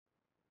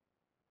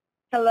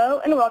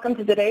Hello and welcome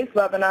to today's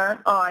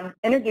webinar on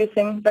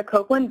introducing the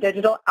Copeland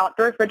Digital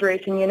Outdoor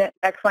Refrigeration Unit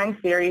X-Line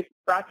series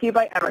brought to you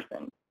by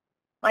Emerson.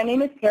 My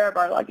name is Kara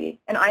Barloggy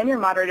and I am your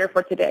moderator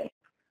for today.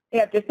 We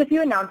have just a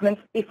few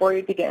announcements before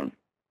we begin.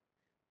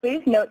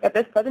 Please note that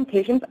this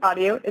presentation's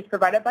audio is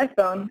provided by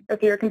phone or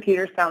through your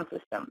computer sound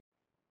system.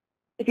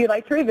 If you'd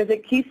like to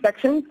revisit key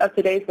sections of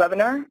today's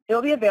webinar, it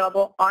will be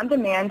available on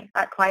demand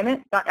at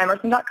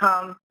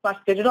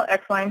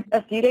climate.emerson.com/digitalxline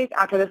a few days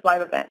after this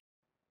live event.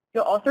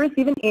 You'll also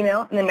receive an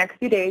email in the next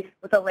few days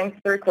with a link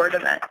to the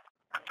recorded event.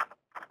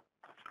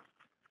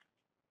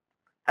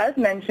 As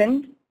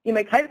mentioned, you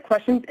may type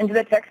questions into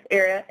the text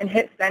area and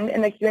hit send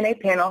in the Q&A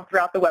panel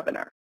throughout the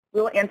webinar. We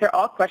will answer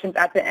all questions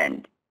at the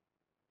end.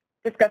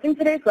 Discussing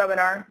today's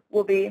webinar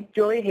will be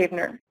Julie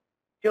Havener.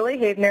 Julie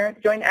Havener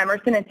joined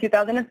Emerson in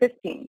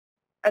 2015.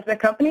 As the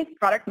company's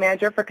product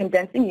manager for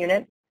condensing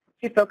units,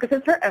 she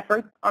focuses her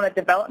efforts on the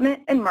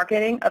development and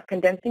marketing of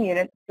condensing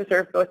units to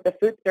serve both the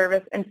food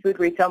service and food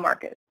retail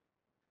markets.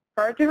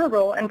 Prior to her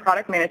role in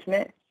product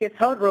management, she has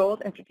held roles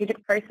in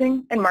strategic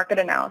pricing and market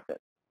analysis.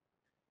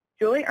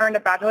 Julie earned a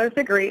bachelor's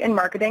degree in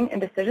marketing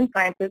and decision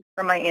sciences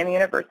from Miami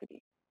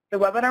University. The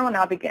webinar will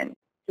now begin.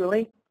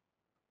 Julie?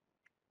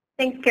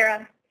 Thanks,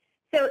 Kara.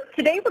 So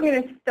today we're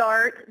going to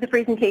start the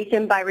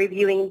presentation by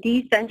reviewing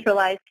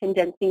decentralized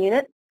condensing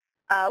units,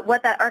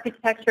 what that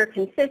architecture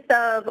consists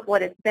of,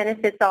 what its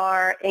benefits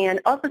are,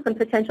 and also some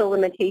potential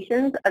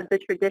limitations of the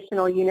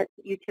traditional units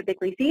that you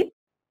typically see.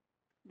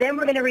 Then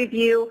we're going to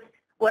review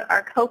what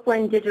our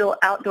Copeland Digital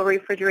Outdoor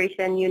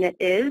Refrigeration Unit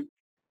is,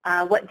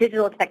 what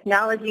digital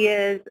technology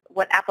is,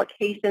 what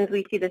applications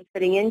we see this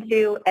fitting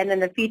into, and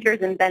then the features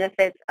and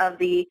benefits of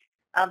the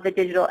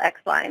digital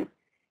X-Line.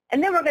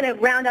 And then we're going to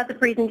round out the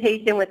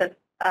presentation with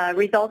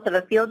results of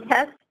a field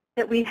test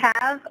that we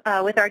have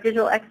with our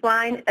digital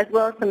X-Line, as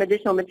well as some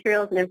additional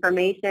materials and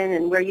information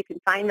and where you can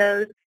find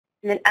those.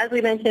 And then, as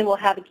we mentioned, we'll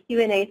have a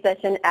Q&A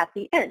session at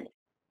the end.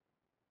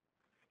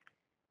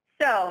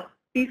 So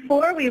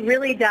before we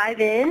really dive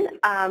in,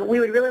 we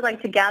would really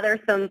like to gather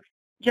some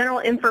general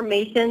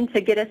information to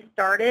get us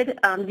started.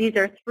 These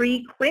are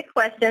 3 quick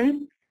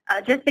questions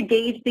just to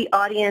gauge the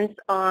audience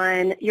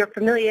on your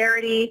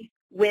familiarity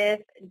with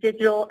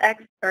digital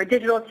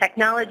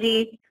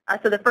technology.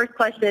 So the first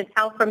question is,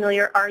 how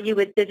familiar are you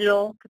with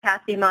digital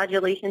capacity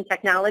modulation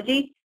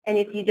technology? And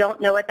if you don't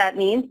know what that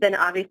means, then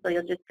obviously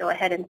you'll just go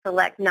ahead and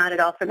select not at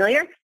all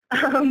familiar.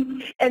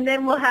 And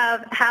then we'll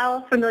have,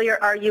 how familiar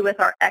are you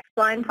with our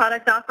X-Line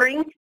product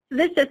offering? So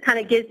this just kind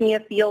of gives me a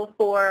feel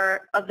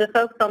for, of the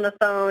folks on the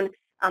phone,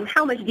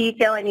 how much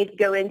detail I need to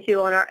go into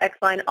on our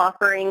X-Line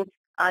offering,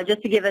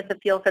 just to give us a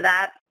feel for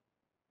that.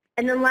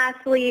 And then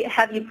lastly,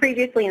 have you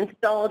previously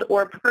installed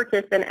or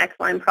purchased an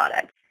X-Line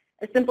product?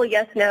 A simple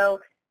yes, no,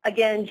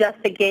 again,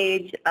 just to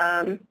gauge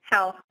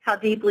how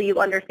deeply you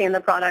understand the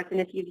product and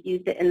if you've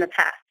used it in the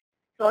past.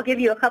 So I'll give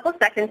you a couple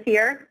seconds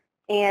here,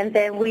 and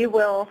then we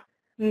will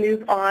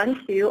move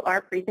on to our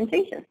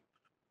presentation.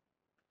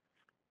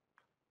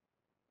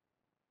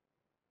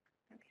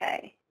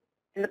 Okay,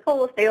 and the poll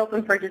will stay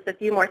open for just a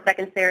few more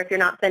seconds there if you're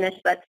not finished,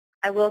 but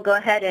I will go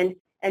ahead and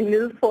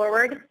move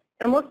forward.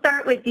 And we'll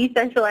start with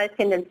decentralized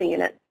condensing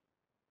units.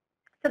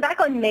 So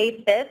back on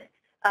May 5th,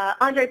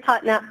 Andre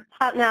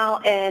Potnow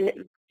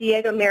and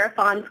Diego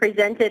Marifon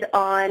presented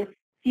on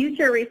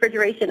future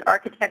refrigeration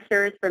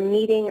architectures for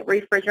meeting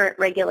refrigerant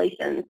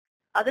regulations.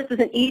 This was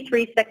an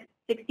E360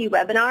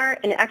 webinar,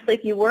 and actually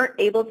if you weren't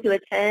able to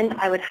attend,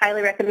 I would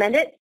highly recommend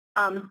it.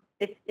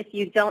 If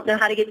you don't know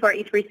how to get to our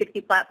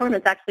E360 platform,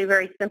 it's actually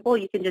very simple.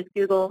 You can just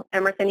Google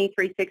Emerson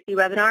E360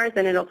 webinars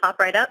and it'll pop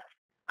right up.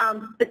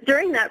 But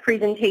during that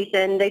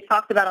presentation, they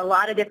talked about a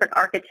lot of different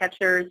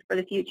architectures for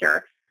the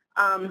future.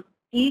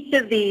 Each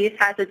of these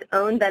has its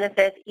own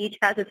benefits. Each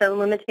has its own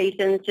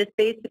limitations, just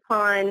based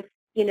upon,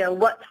 you know,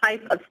 what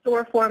type of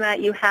store format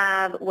you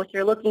have, what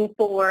you're looking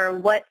for,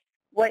 what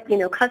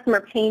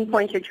customer pain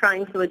points you're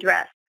trying to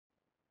address.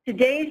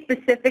 Today,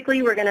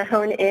 specifically, we're going to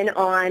hone in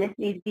on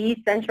these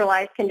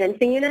decentralized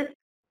condensing units.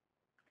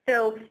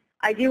 So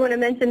I do want to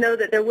mention, though,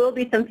 that there will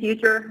be some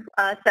future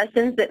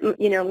sessions that,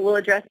 will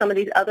address some of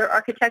these other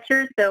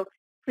architectures. So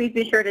please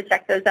be sure to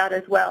check those out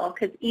as well,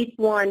 because each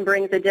one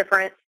brings a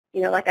different,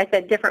 like I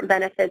said, different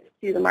benefits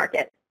to the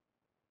market.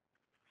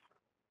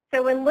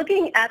 So when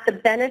looking at the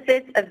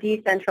benefits of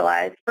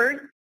decentralized,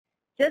 first,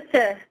 just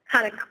to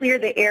kind of clear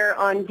the air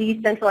on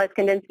decentralized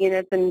condensing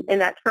units and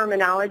that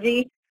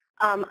terminology,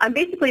 I'm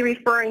basically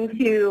referring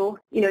to,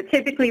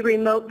 typically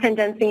remote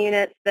condensing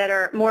units that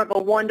are more of a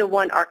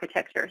one-to-one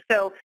architecture.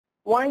 So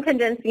one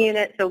condensing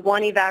unit, so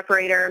one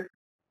evaporator,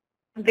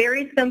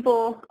 very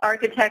simple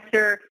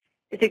architecture.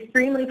 It's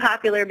extremely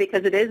popular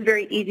because it is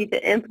very easy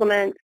to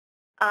implement.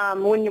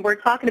 When we're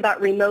talking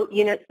about remote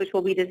units, which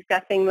we'll be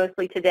discussing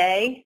mostly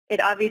today, it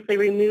obviously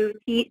removes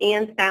heat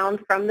and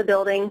sound from the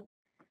building.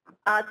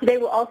 Today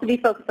we'll also be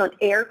focused on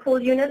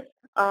air-cooled units.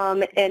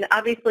 And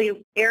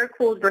obviously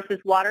air-cooled versus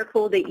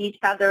water-cooled, they each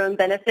have their own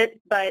benefits,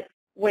 but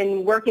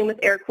when working with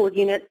air-cooled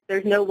units,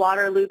 there's no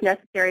water loop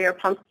necessary or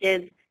pump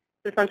skids,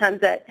 so sometimes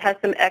that has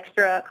some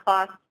extra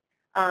cost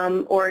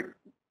or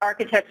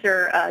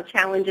architecture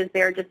challenges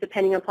there just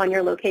depending upon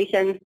your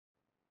location.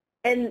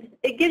 And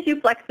it gives you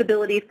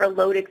flexibility for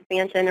load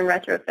expansion and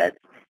retrofits.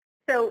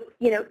 So,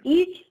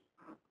 each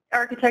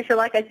architecture,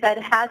 like I said,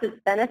 has its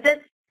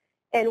benefits.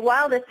 And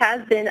while this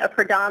has been a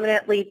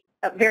predominantly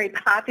very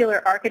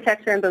popular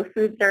architecture in both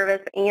food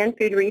service and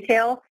food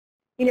retail,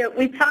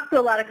 we've talked to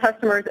a lot of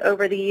customers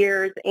over the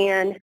years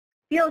and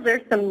feel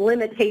there's some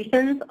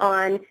limitations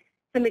on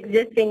some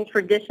existing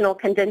traditional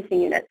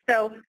condensing units.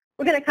 So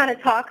we're going to kind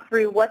of talk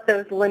through what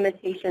those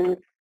limitations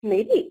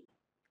may be.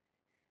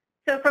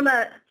 So from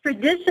a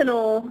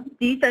traditional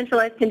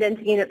decentralized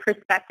condensing unit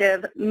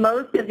perspective,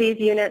 most of these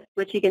units,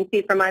 which you can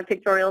see from my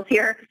pictorials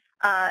here,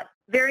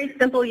 very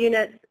simple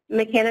units,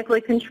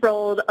 mechanically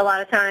controlled a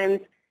lot of times,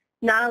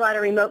 not a lot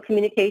of remote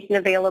communication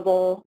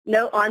available,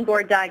 no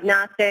onboard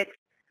diagnostics.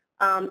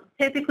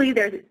 Typically,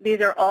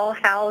 these are all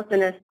housed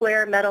in a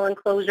square metal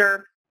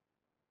enclosure,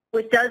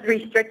 which does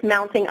restrict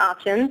mounting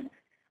options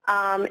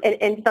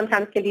and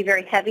sometimes can be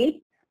very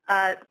heavy.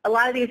 A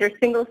lot of these are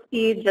single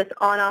speed, just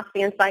on-off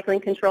fan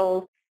cycling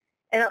controls,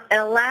 and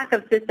a lack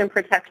of system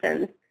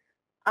protections.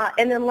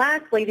 And then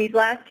lastly, these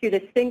last two,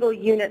 the single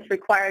units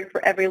required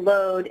for every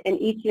load and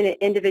each unit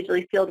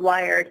individually field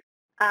wired.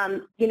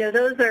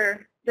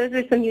 Those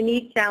are some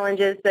unique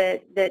challenges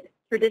that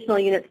traditional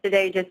units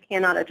today just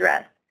cannot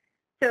address.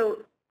 So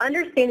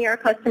understanding our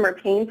customer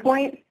pain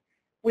points,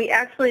 we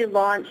actually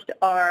launched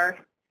our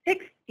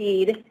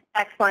 6-speed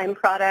X-Line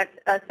product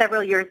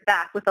several years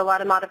back with a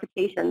lot of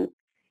modifications.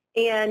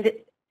 And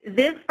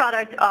this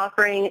product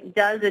offering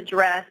does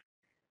address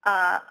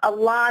a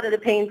lot of the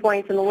pain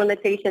points and the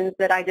limitations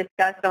that I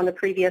discussed on the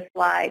previous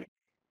slide.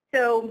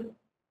 So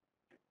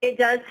it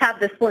does have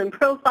the slim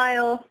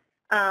profile.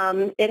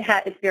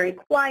 It's very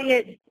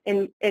quiet.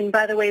 And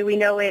by the way, we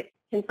know it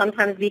can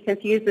sometimes be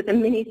confused with a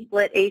mini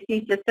split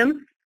AC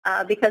system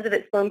because of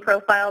its slim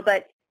profile.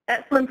 But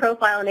that slim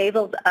profile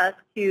enables us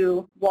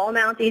to wall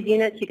mount these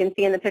units. You can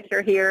see in the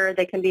picture here,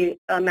 they can be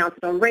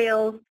mounted on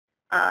rails,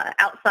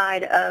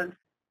 outside of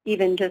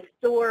even just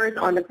stores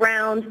on the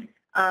ground.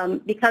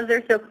 Because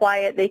they're so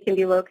quiet, they can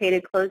be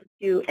located close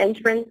to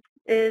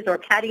entrances or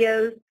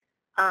patios.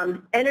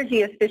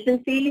 Energy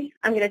efficiency,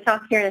 I'm going to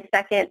talk here in a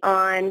second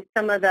on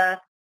some of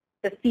the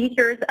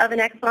features of an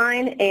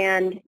X-Line,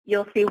 and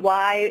you'll see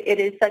why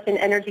it is such an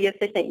energy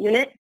efficient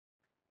unit.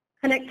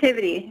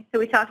 Connectivity, so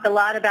we talked a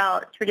lot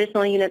about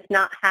traditional units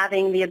not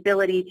having the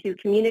ability to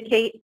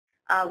communicate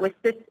with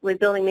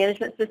building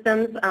management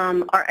systems.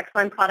 Our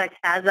X-Line product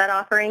has that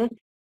offering.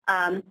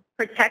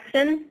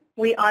 Protection,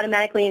 we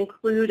automatically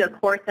include a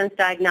core sense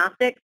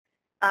diagnostic,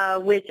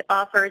 which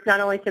offers not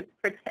only to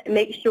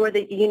make sure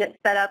that the unit's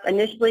set up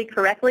initially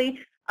correctly,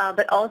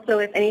 but also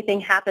if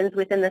anything happens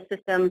within the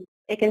system,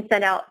 it can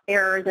send out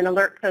errors and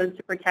alert codes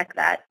to protect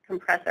that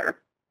compressor.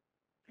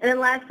 And then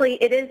lastly,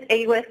 it is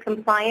AWIS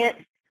compliant,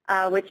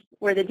 which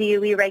were the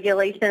DOE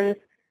regulations.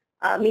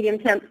 Medium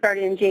temp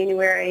started in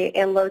January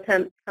and low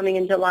temp coming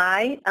in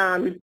July.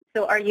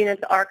 So our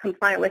units are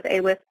compliant with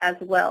AWIS as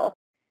well.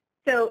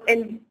 So,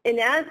 and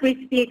as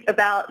we speak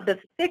about the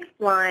fixed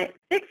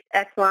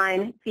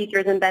X-Line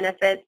features and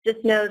benefits,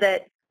 just know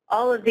that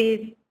all of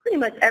these, pretty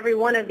much every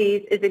one of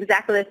these is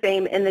exactly the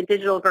same in the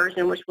digital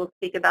version, which we'll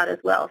speak about as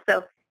well.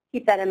 So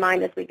keep that in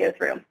mind as we go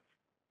through.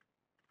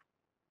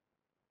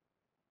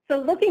 So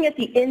looking at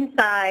the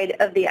inside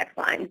of the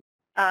X-Line,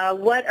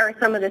 what are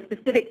some of the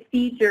specific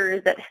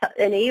features that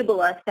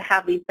enable us to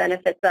have these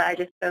benefits that I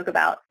just spoke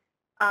about?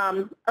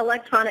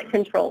 Electronic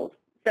controls.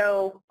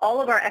 So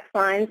all of our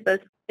X-Lines,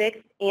 both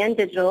fixed and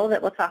digital,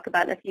 that we'll talk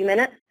about in a few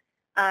minutes,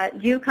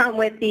 do come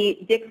with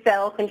the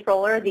Dixell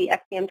controller, the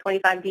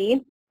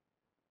XCM25D.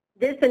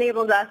 This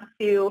enables us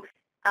to,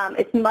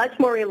 it's much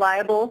more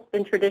reliable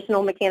than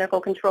traditional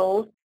mechanical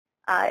controls.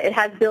 It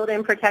has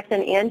built-in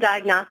protection and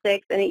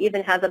diagnostics, and it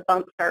even has a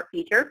bump start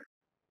feature.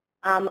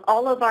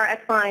 All of our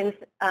X-Lines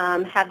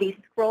have the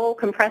scroll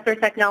compressor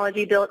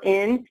technology built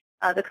in,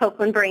 the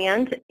Copeland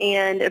brand,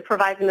 and it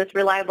provides the most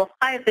reliable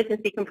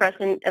high-efficiency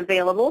compression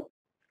available.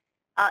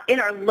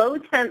 In our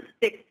low-temp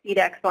 6-speed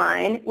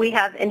X-Line, we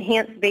have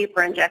enhanced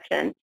vapor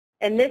injection,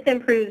 and this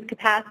improves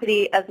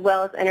capacity as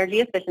well as energy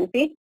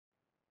efficiency.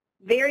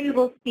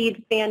 Variable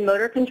speed fan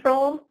motor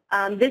control,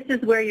 this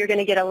is where you're going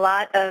to get a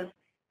lot of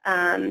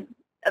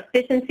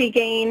efficiency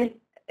gain,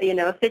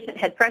 efficient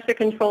head pressure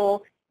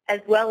control,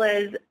 as well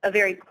as a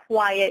very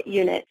quiet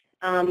unit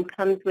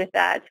comes with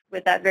that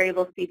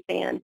variable speed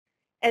fan.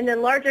 And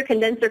then larger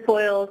condenser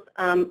coils,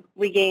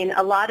 we gain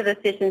a lot of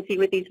efficiency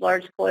with these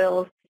large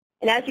coils.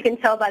 And as you can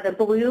tell by the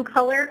blue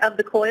color of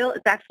the coil,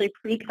 it's actually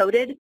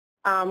pre-coated,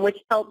 which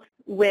helps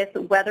with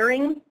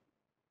weathering.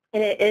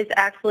 And it is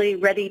actually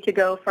ready to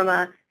go from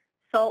a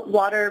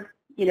saltwater,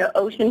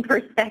 ocean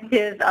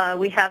perspective.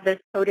 We have this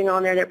coating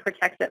on there that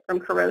protects it from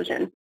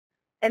corrosion.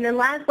 And then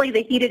lastly,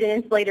 the heated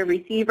and insulated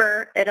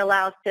receiver, it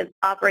allows to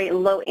operate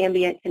in low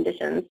ambient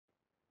conditions.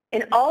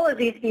 And all of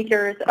these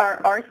features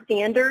are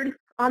standard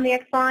on the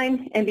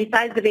X-Line, and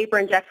besides the vapor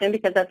injection,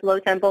 because that's low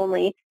temp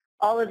only,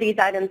 all of these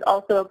items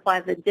also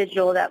apply to the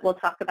digital that we'll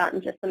talk about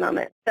in just a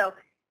moment. So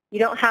You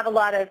don't have a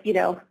lot of,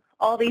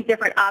 all these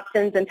different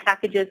options and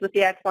packages with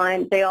the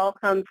X-Line. They all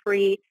come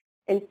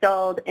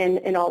pre-installed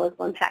in all as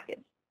one package.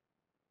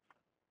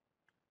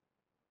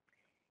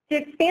 To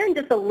expand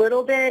just a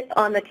little bit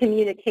on the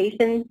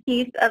communication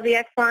piece of the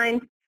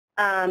X-Line,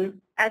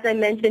 as I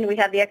mentioned, we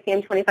have the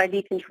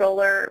XCM25D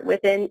controller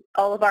within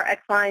all of our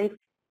X-Lines.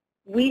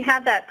 We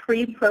have that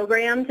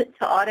pre-programmed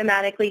to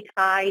automatically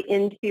tie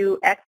into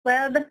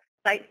XWeb,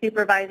 Site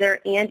Supervisor,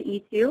 and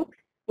E2,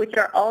 which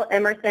are all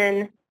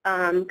Emerson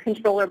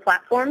controller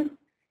platforms.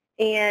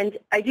 And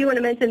I do want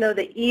to mention, though,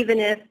 that even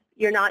if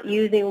you're not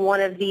using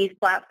one of these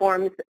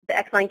platforms, the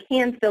X-Line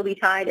can still be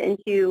tied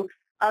into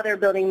other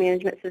building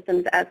management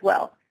systems as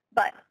well.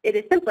 But it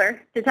is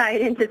simpler to tie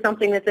it into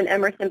something that's an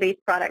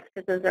Emerson-based product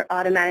because those are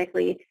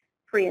automatically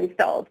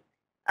pre-installed.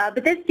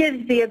 But this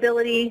gives the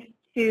ability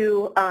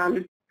to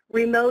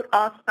remote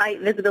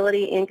off-site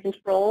visibility and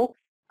control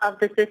of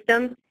the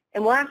system.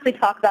 And we'll actually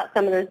talk about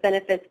some of those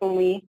benefits when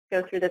we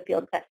go through the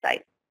field test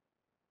site.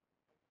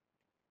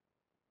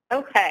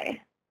 Okay,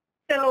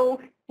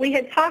 so we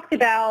had talked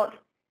about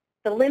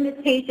the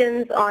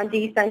limitations on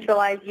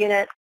decentralized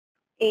units,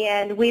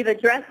 and we've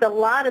addressed a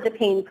lot of the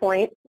pain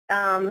points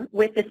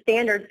with the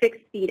standard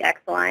fixed-speed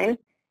X-Line.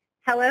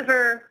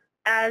 However,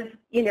 as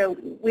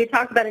we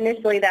talked about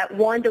initially, that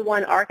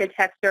one-to-one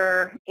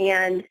architecture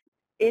and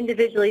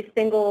individually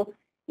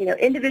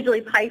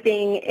individually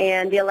piping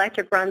and the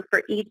electric runs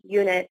for each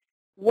unit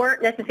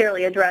weren't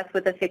necessarily addressed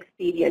with a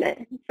fixed-speed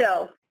unit.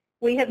 So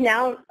we have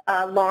now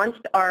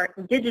launched our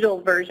digital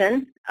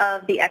version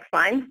of the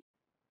X-Line,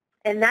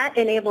 and that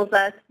enables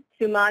us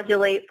to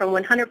modulate from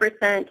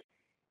 100%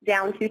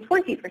 down to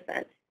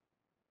 20%.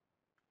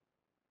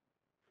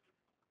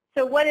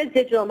 So what is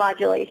digital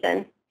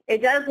modulation?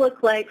 It does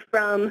look like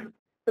from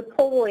the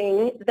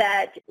polling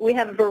that we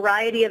have a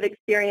variety of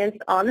experience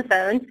on the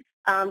phone.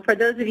 For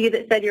those of you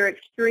that said you're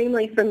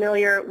extremely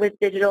familiar with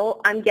digital,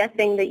 I'm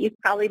guessing that you've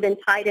probably been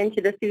tied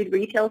into the food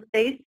retail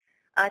space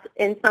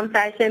in some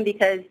fashion,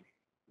 because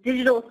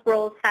digital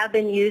scrolls have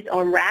been used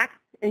on racks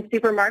in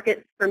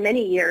supermarkets for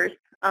many years.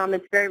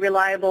 It's very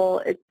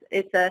reliable.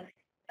 It's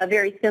a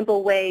very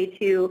simple way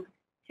to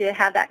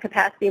have that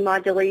capacity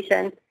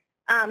modulation.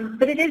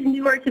 But it is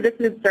newer to the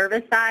food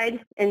service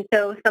side, and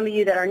so some of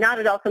you that are not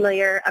at all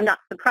familiar, I'm not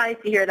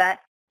surprised to hear that,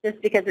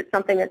 just because it's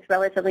something that's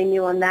relatively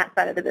new on that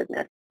side of the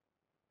business.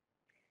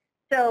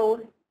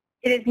 So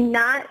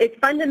it's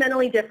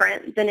fundamentally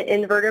different than an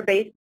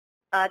inverter-based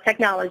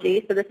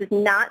technology. So this is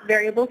not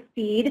variable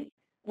speed,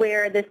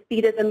 where the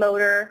speed of the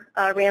motor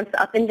ramps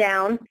up and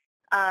down.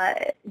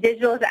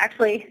 Digital is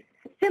actually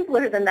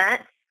simpler than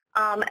that.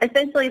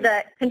 Essentially,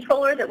 the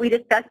controller that we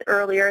discussed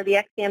earlier,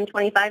 the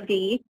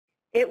XCM25D,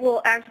 it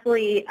will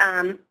actually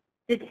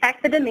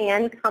detect the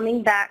demand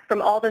coming back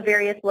from all the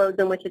various loads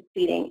in which it's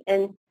feeding.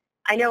 And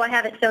I know I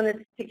haven't shown this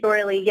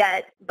pictorially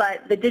yet,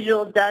 but the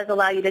digital does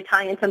allow you to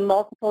tie into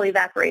multiple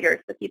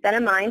evaporators, so keep that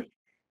in mind.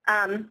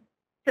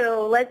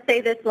 So let's say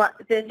this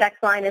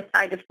X-Line is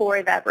tied to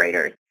 4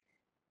 evaporators.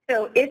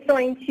 So it's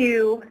going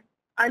to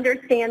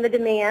understand the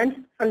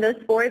demand from those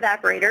 4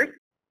 evaporators,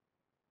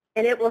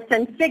 and it will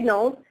send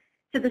signals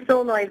to the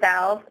solenoid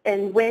valve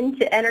and when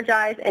to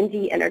energize and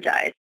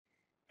de-energize.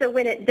 So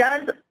when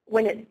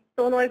its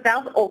solenoid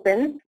valve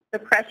opens, the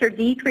pressure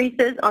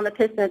decreases on the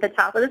piston at the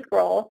top of the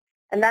scroll,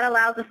 and that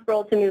allows the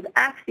scroll to move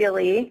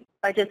axially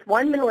by just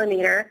 1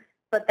 millimeter,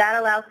 but that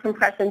allows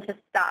compression to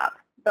stop,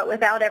 but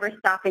without ever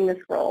stopping the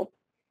scroll.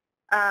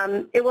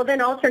 It will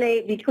then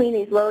alternate between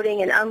these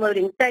loading and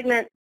unloading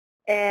segments,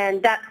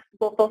 and that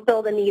will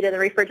fulfill the need of the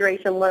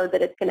refrigeration load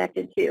that it's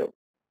connected to.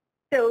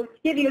 So to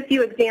give you a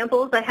few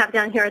examples I have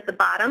down here at the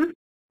bottom,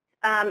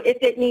 if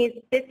it needs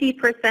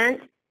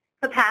 50%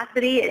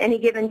 capacity at any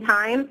given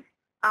time,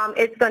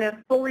 it's going to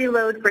fully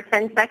load for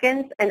 10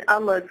 seconds and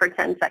unload for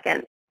 10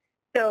 seconds.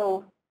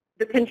 So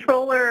the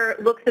controller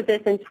looks at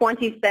this in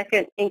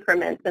 20-second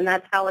increments, and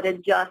that's how it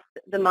adjusts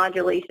the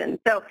modulation.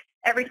 So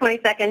every 20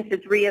 seconds,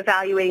 it's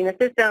reevaluating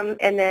the system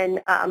and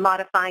then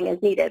modifying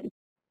as needed.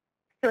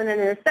 So and then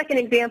in the second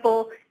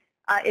example,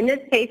 in this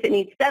case, it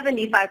needs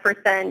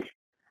 75%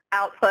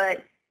 output.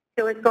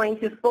 So it's going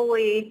to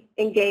fully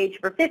engage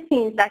for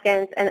 15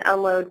 seconds and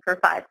unload for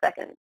 5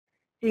 seconds.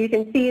 So you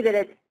can see that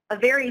it's a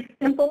very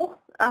simple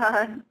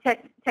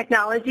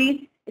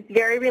technology. It's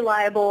very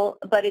reliable,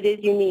 but it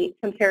is unique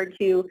compared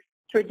to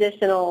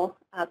traditional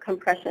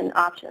compression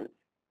options.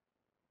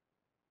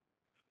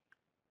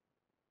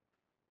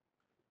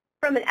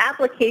 From an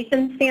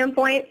application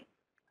standpoint,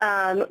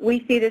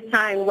 we see this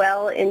tying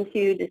well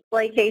into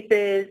display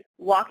cases,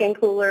 walk-in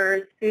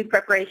coolers, food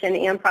preparation,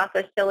 and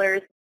process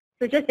chillers.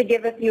 So just to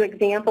give a few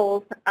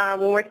examples,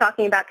 when we're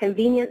talking about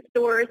convenience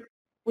stores,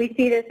 we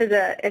see this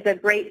as a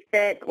great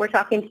fit. We're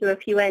talking to a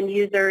few end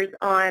users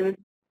on,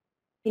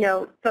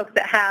 folks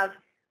that have,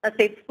 let's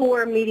say,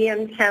 4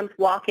 medium temp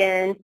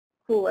walk-in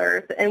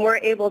coolers, and we're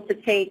able to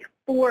take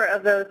 4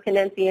 of those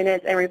condensing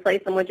units and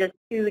replace them with just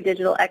 2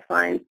 digital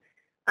X-Lines.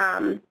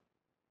 From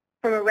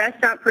a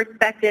restaurant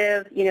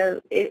perspective,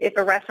 if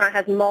a restaurant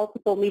has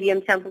multiple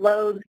medium temp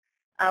loads,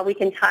 We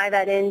can tie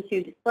that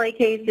into display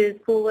cases,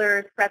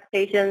 coolers, prep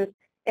stations,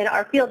 and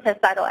our field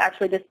test site will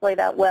actually display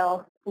that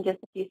well in just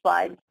a few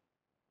slides.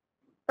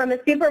 From a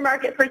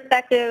supermarket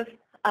perspective,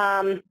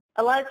 a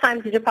lot of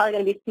times these are probably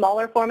going to be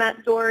smaller format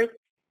stores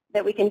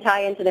that we can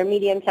tie into their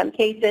medium temp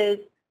cases,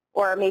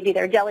 or maybe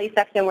their deli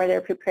section where they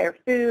prepare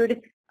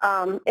food.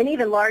 And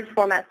even large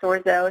format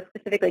stores, though,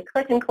 specifically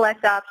click and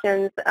collect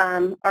options,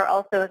 are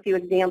also a few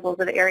examples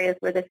of areas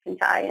where this can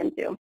tie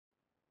into.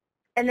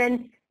 And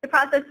then the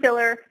process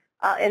chiller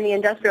in the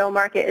industrial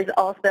market is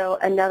also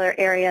another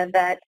area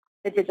that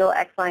the digital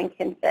X-Line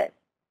can fit.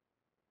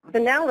 So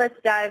now let's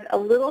dive a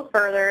little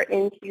further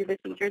into the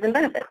features and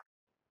benefits.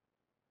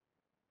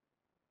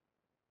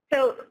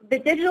 So the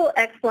digital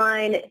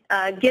X-Line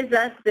gives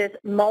us this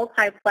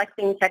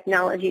multiplexing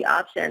technology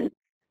option,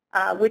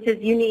 which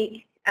is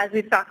unique, as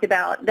we've talked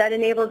about, that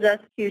enables us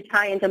to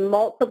tie into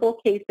multiple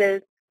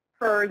cases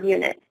per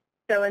unit.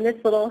 So in this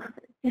little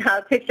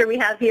picture we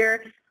have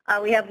here,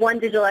 we have one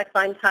digital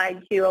X-Line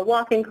tied to a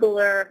walk-in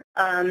cooler,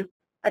 a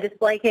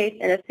display case,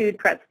 and a food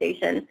prep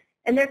station.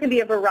 And there can be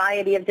a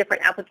variety of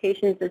different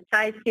applications this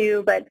ties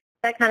to, but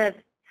that kind of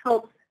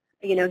helps,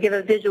 give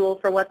a visual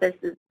for what this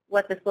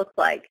looks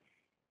like.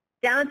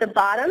 Down at the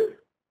bottom,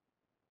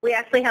 we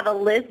actually have a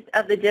list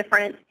of the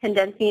different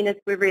condensing units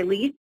we've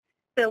released.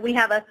 So we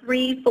have a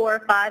 3,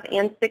 4, 5,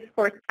 and 6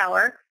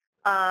 horsepower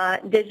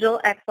digital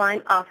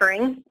X-Line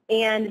offering,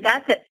 and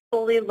that's at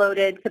fully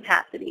loaded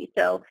capacity.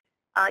 So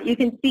you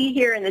can see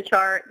here in the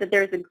chart that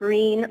there's a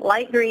green,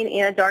 light green,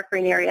 and a dark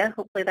green area.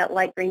 Hopefully that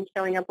light green is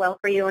showing up well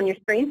for you on your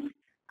screen.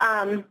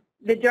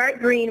 The dark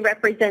green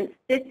represents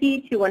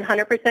 50 to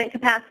 100%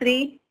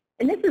 capacity,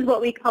 and this is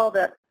what we call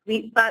the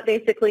sweet spot.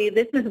 Basically,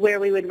 this is where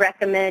we would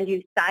recommend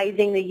you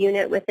sizing the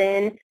unit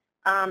within.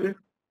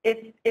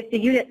 If the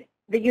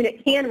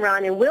unit can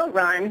run and will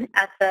run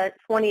at the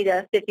 20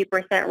 to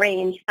 50%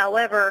 range.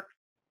 However,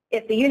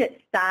 if the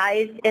unit's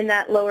sized in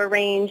that lower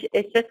range,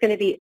 it's just going to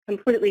be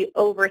completely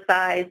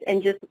oversized,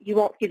 and you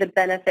won't see the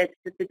benefits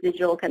that the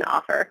digital can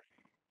offer.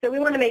 So we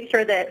want to make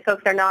sure that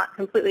folks are not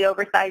completely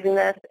oversizing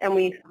this, and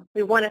we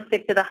want to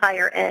stick to the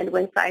higher end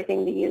when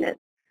sizing the units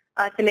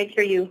to make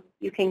sure you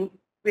can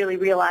really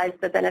realize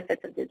the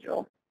benefits of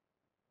digital.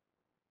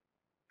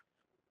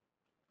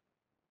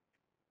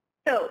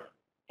 So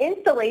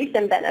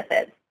installation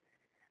benefits.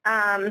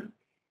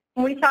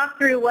 When we talk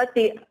through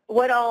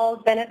what all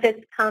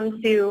benefits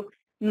come to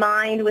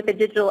mind with the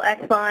digital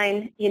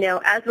X-Line,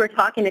 as we're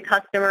talking to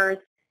customers,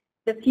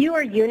 the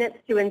fewer units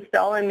to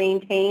install and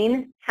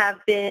maintain has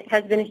been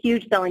a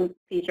huge selling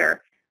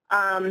feature.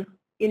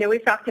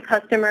 We've talked to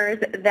customers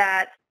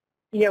that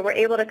we're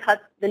able to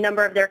cut the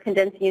number of their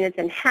condensing units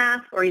in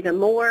half or even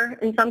more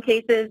in some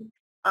cases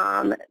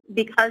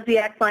because the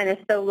X-Line is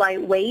so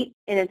lightweight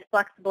in its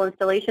flexible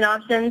installation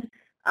options.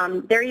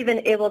 They're even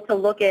able to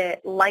look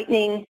at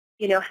lightening,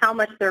 how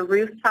much their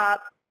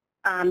rooftop,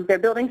 their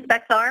building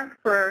specs are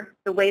for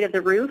the weight of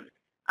the roof,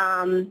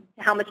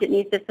 how much it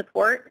needs to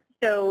support.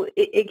 So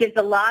it gives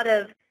a lot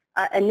of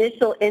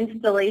initial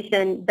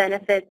installation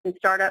benefits and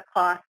startup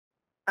cost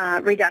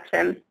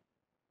reduction.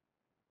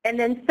 And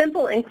then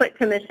simple and quick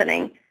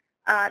commissioning.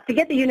 To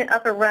get the unit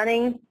up and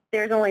running,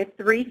 there's only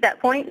 3 set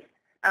points,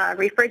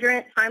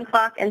 refrigerant, time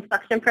clock, and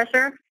suction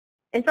pressure.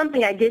 And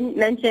something I didn't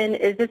mention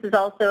is this is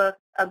also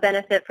a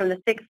benefit from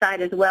the fixed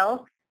side as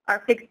well.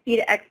 Our fixed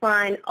speed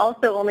X-Line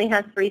also only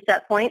has 3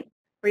 set points,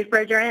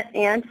 refrigerant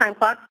and time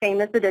clock,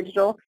 same as the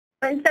digital.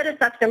 But instead of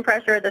suction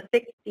pressure, the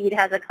fixed speed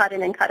has a cut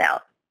in and cut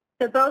out.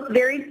 So both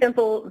very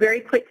simple,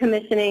 very quick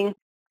commissioning,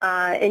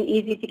 and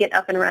easy to get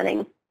up and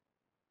running.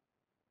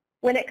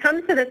 When it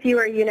comes to the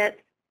fewer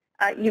units,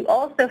 you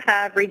also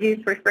have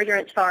reduced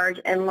refrigerant charge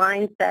and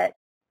line set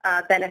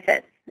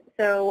benefits.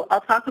 So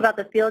I'll talk about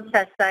the field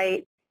test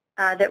site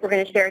that we're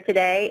going to share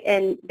today,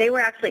 and they were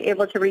actually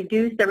able to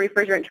reduce the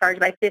refrigerant charge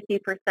by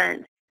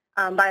 50%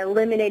 by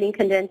eliminating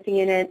condensing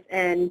units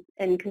and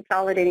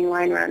consolidating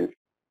line runs.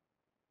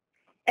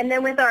 And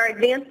then with our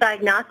advanced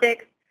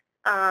diagnostics,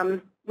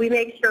 we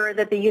make sure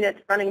that the unit's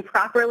running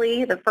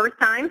properly the first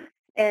time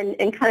and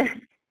kind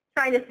of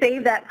trying to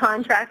save that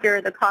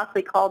contractor the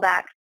costly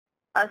callbacks.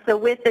 So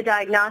with the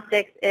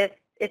diagnostics,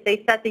 if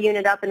they set the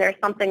unit up and there's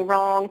something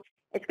wrong,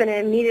 it's going to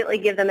immediately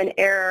give them an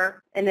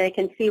error, and they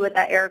can see what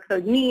that error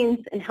code means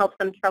and help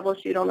them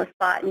troubleshoot on the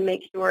spot and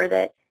make sure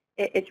that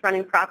it's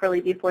running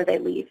properly before they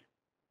leave.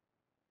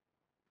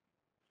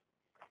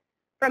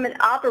 From an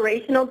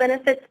operational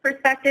benefits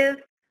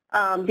perspective,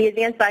 the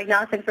advanced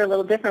diagnostics are a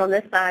little different on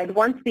this side.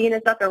 Once the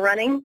unit's up and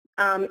running,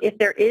 if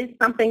there is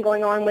something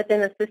going on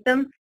within the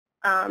system,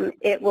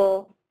 it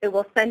will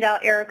send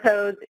out error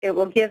codes. It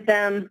will give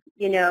them,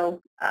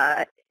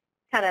 kind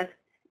of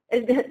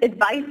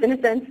advice in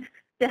a sense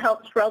to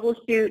help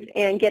troubleshoot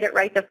and get it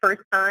right the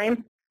first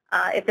time.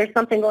 If there's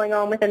something going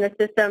on within the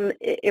system,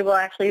 it will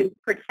actually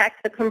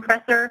protect the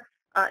compressor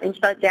and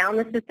shut down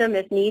the system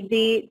if need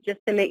be, just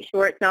to make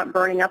sure it's not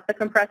burning up the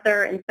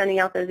compressor and sending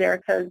out those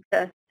error codes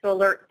to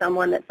alert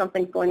someone that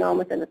something's going on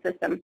within the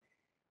system.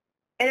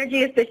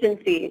 Energy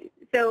efficiency.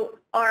 So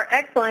our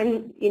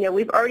X-line,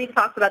 we've already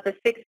talked about the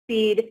fixed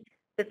speed,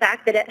 the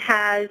fact that it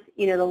has,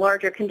 the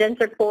larger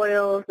condenser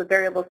coils, the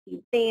variable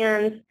speed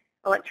fans,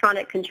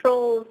 electronic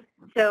controls.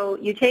 So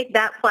you take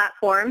that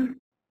platform,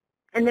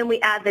 and then we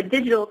add the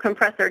digital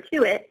compressor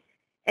to it.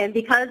 And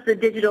because the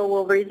digital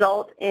will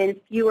result in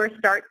fewer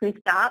starts and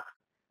stops,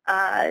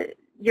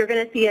 you're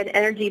going to see an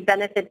energy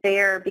benefit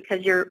there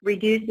because you're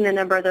reducing the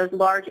number of those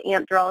large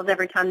amp draws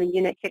every time the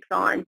unit kicks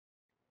on.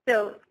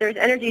 So there's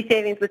energy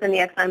savings within the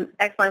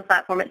X-line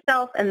platform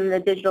itself, and then the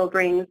digital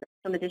brings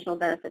some additional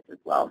benefits as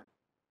well.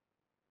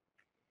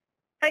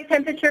 High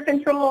temperature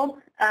control,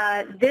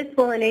 this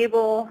will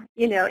enable,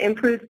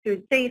 improved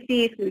food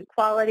safety, food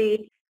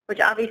quality, which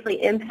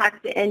obviously impacts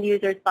the end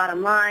user's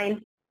bottom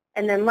line.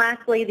 And then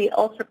lastly, the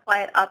ultra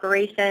quiet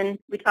operation.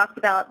 We talked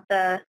about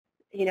the,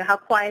 how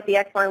quiet the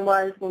X-line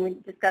was when we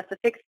discussed the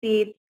fixed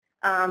speed,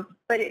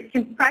 but it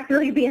can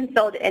practically be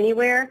installed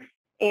anywhere,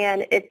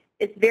 and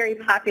it's very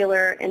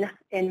popular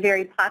in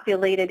very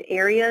populated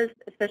areas,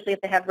 especially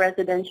if they have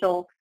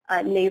residential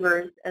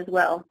neighbors as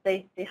well.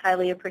 They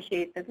highly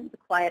appreciate the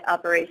quiet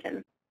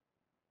operation.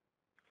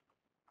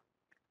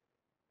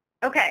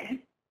 Okay,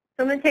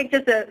 so I'm going to take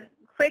just a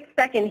quick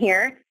second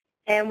here,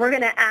 and we're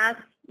going to ask,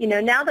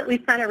 now that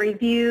we've kind of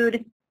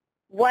reviewed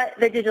what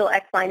the digital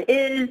X-line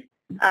is,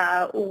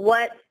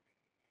 what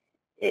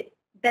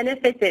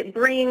benefits it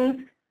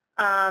brings,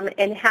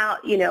 and how,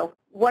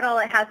 what all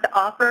it has to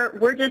offer,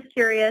 we're just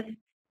curious.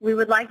 We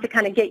would like to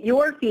kind of get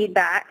your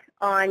feedback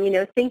on,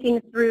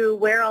 thinking through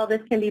where all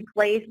this can be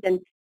placed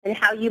and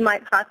how you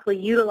might possibly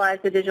utilize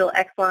the digital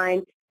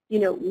X-line.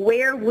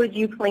 Where would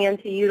you plan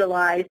to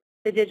utilize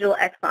the digital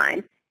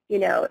X-line?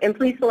 And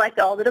please select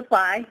all that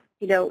apply.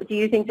 Do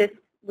you think this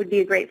would be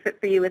a great fit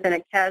for you within a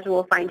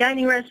casual fine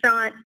dining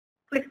restaurant,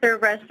 quick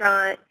serve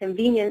restaurant,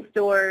 convenience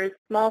stores,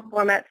 small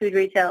format food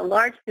retail,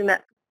 large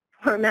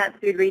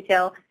format food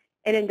retail,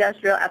 and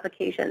industrial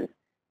applications?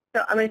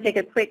 So I'm going to take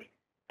a quick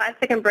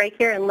 5-second break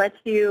here and let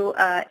you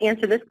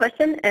answer this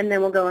question, and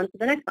then we'll go on to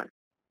the next one.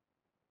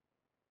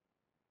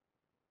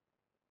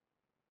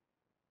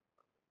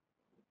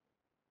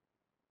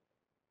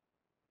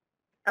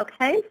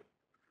 Okay.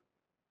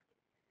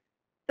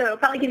 So I'll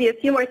probably give you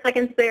a few more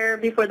seconds there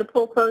before the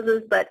poll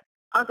closes, but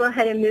I'll go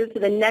ahead and move to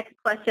the next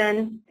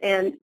question.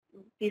 And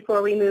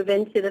before we move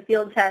into the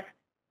field test,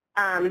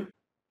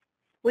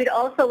 we'd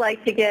also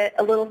like to get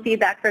a little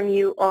feedback from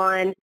you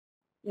on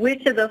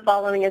which of the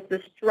following is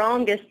the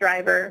strongest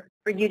driver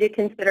for you to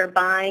consider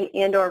buying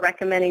and or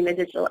recommending the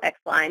digital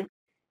X-line.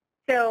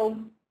 So,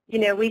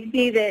 we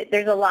see that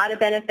there's a lot of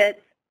benefits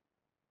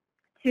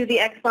to the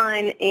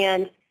X-line,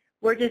 and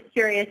we're just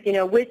curious,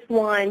 which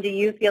one do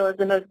you feel is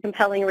the most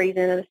compelling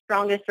reason, the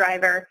strongest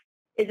driver?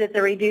 Is it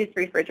the reduced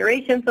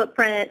refrigeration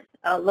footprint,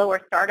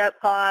 lower startup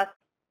costs,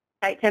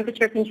 tight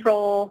temperature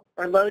control,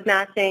 or load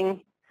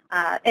matching,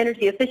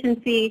 energy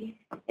efficiency,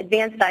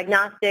 advanced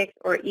diagnostics,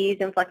 or ease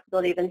and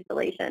flexibility of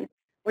installation?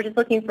 We're just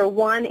looking for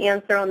one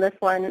answer on this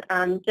one,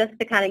 just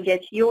to kind of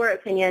get your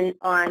opinion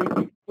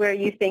on where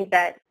you think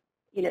that,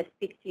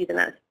 speaks to you the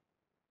most.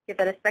 Give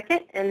that a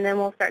second, and then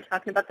we'll start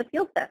talking about the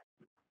field test.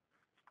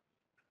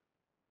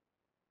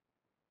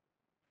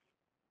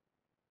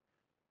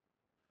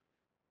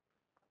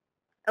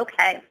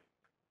 Okay.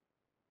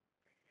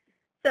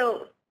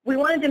 So we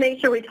wanted to make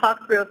sure we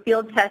talked through a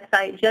field test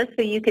site just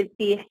so you could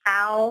see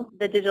how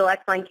the digital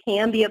X-line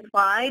can be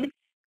applied,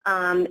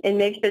 and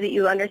make sure that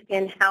you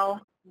understand how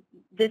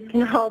this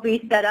can all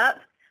be set up.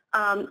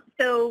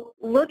 So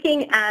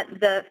looking at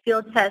the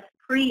field test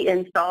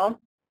pre-install,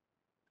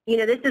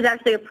 this is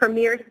actually a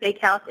premier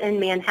steakhouse in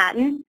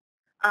Manhattan.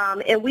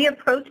 And we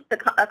approached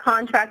a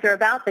contractor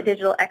about the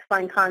digital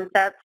X-line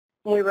concept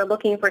when we were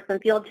looking for some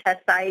field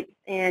test sites,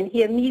 and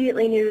he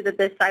immediately knew that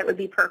this site would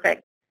be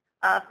perfect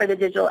for the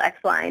digital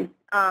X-line.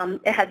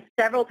 It had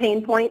several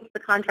pain points the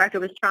contractor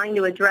was trying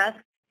to address,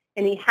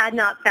 and he had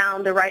not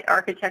found the right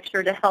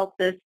architecture to help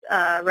this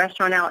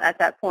restaurant out at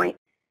that point.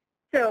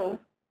 So,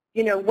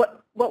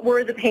 what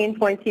were the pain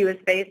points he was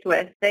faced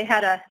with? They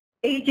had a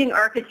aging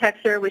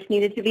architecture which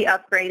needed to be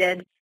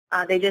upgraded.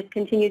 They just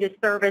continued to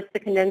service the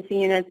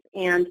condensing units,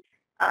 and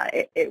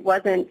it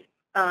wasn't,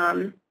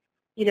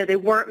 they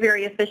weren't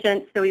very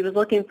efficient, so he was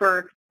looking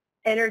for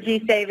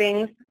energy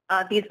savings.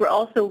 These were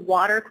also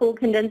water-cooled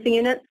condensing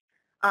units.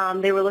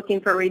 They were looking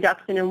for a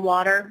reduction in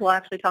water. We'll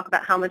actually talk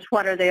about how much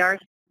water they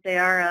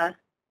are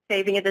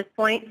saving at this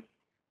point.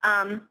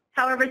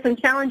 However, some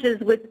challenges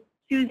with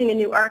choosing a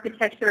new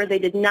architecture: they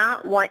did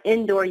not want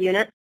indoor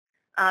units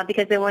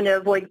because they wanted to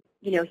avoid,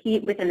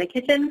 heat within the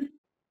kitchen.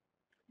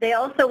 They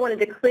also wanted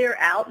to clear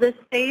out this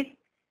space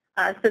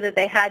so that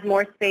they had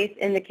more space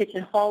in the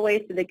kitchen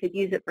hallway so they could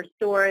use it for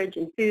storage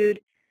and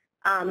food.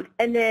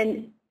 And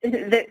then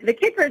the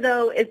kicker,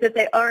 though, is that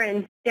they are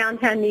in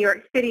downtown New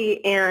York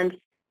City, and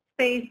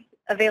space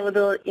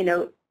availability,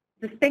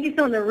 the space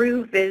on the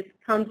roof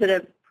comes at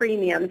a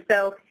premium.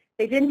 So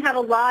they didn't have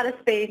a lot of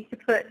space to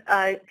put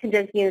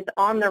condensing units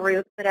on the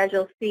roof, but as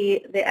you'll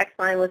see, the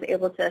X-line was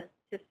able to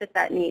fit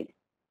that need.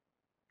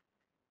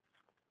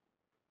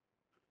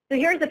 So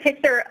here's a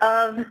picture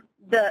of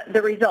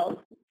the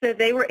results. So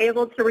they were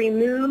able to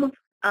remove,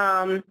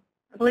 I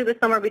believe it was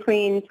somewhere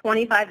between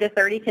 25 to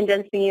 30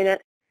 condensing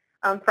units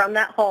from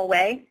that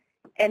hallway,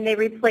 and they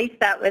replaced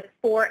that with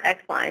 4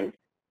 X-lines.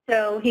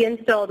 So he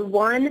installed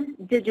 1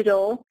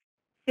 digital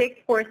 6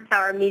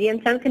 horsepower medium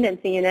temp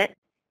condensing unit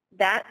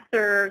that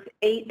serves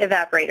 8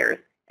 evaporators.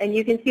 And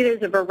you can see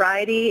there's a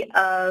variety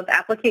of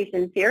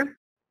applications here.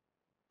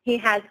 He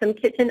has some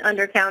kitchen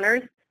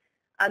undercounters,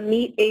 a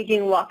meat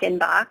aging walk-in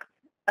box,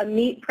 a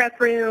meat prep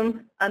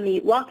room, a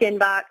meat walk-in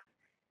box,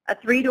 a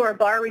 3-door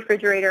bar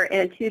refrigerator,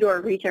 and a 2-door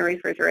reach-in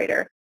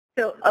refrigerator.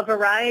 So a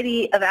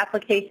variety of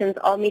applications,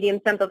 all medium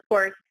temp, of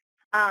course.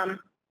 And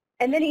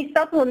then he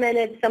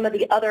supplemented some of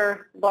the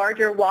other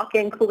larger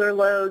walk-in cooler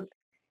loads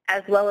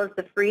as well as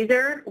the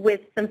freezer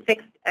with some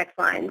fixed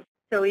X-lines.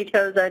 So he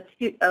chose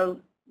a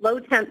low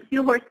temp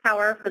 2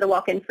 horsepower for the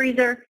walk-in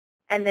freezer,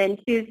 and then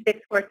 2 6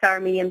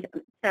 horsepower medium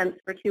temps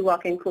for 2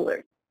 walk-in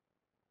coolers.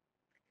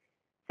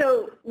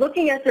 So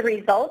looking at the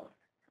results,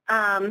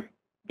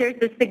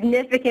 there's a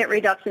significant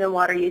reduction in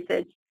water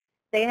usage.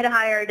 They had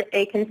hired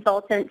a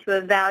consultant to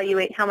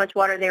evaluate how much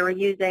water they were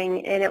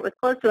using, and it was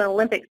close to an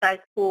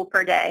Olympic-sized pool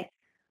per day.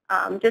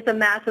 Just a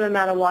massive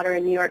amount of water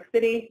in New York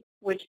City,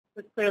 which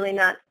was clearly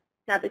not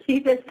the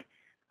cheapest.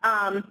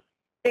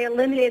 They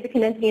eliminated the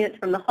condensing units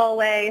from the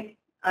hallway.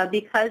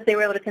 Because they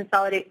were able to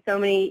consolidate so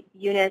many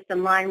units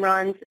and line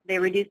runs, they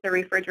reduced the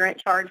refrigerant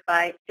charge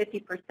by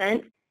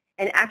 50%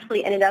 and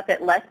actually ended up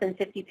at less than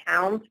 50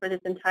 pounds for this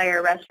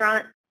entire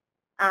restaurant.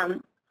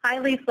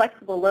 Highly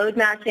flexible load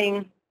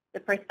matching, the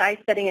precise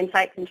setting and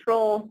tight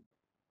control.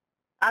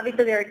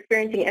 Obviously, they're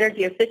experiencing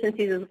energy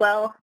efficiencies as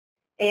well,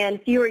 and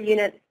fewer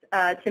units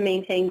to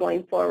maintain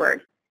going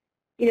forward.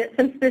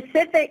 Some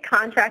specific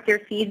contractor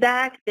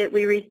feedback that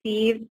we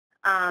received.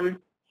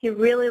 He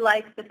really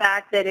likes the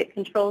fact that it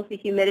controls the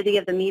humidity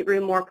of the meat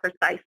room more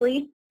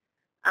precisely.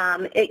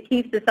 It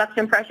keeps the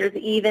suction pressures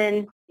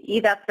even.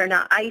 EVAPs are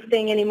not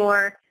icing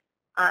anymore.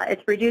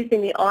 It's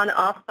reducing the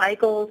on-off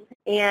cycles.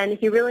 And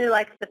he really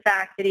likes the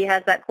fact that he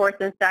has that core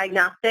sense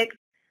diagnostics.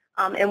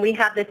 And we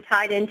have this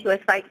tied into a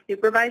site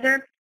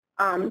supervisor.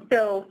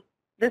 So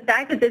the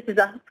fact that this is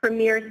a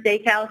premier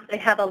steakhouse, they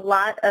have a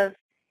lot of,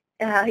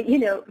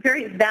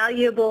 very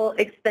valuable,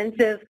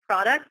 expensive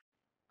products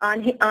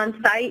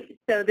on site,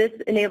 so this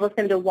enables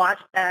him to watch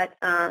that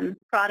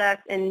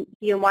product, and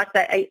he can watch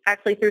that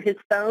actually through his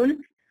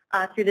phone,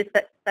 through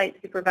the site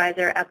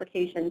supervisor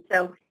application.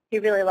 So he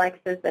really likes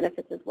those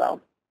benefits as well.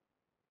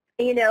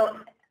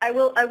 I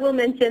will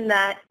mention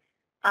that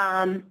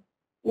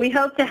we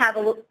hope to have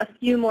a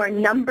few more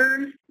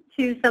numbers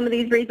to some of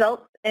these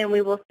results, and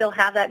we will still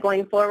have that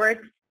going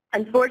forward.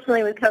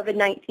 Unfortunately, with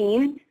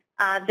COVID-19,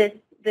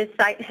 this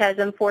site has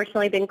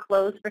unfortunately been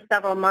closed for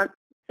several months,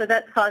 so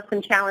that's caused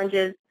some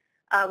challenges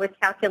with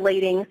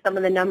calculating some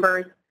of the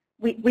numbers.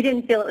 We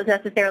didn't feel it was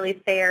necessarily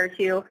fair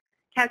to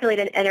calculate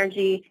an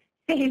energy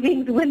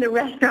savings when the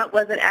restaurant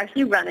wasn't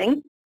actually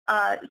running.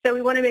 So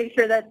we want to make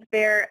sure that's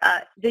fair.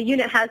 The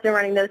unit has been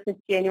running those since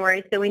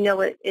January, so we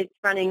know it's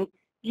running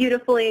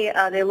beautifully.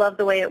 They love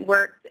the way it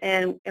works,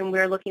 and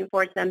we're looking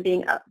forward to them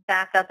being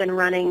back up and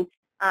running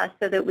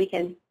so that we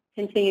can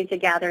continue to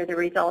gather the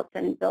results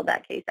and build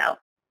that case out.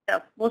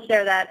 So we'll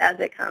share that as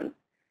it comes.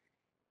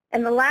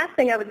 And the last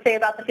thing I would say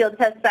about the field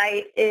test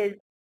site is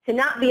to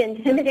not be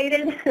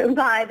intimidated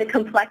by the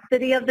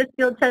complexity of this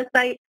field test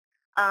site.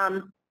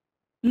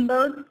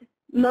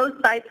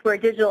 Most sites where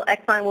digital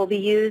X-line will be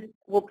used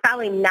will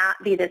probably not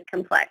be this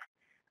complex.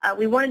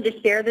 We wanted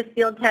to share this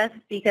field test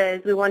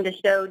because we wanted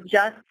to show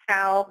just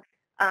how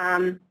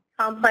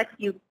complex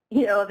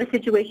of a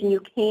situation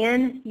you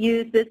can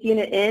use this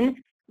unit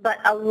in. But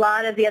a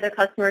lot of the other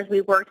customers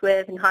we've worked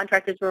with and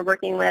contractors we're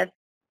working with,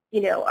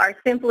 are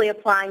simply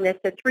applying this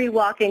to 3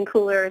 walk-in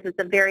coolers. It's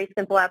a very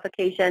simple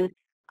application.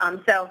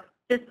 So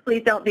just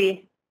please don't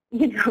be,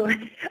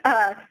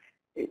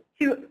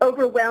 too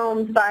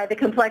overwhelmed by the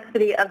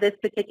complexity of this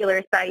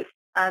particular site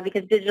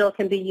because digital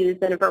can be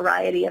used in a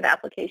variety of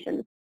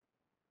applications.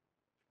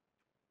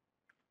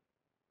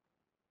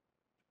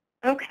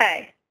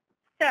 Okay,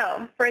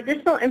 so for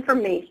additional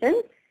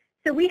information,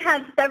 so we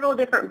have several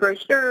different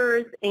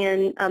brochures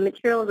and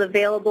materials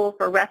available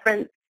for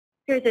reference.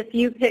 Here's a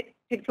few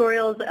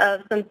pictorials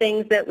of some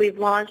things that we've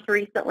launched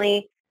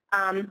recently.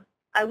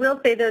 I will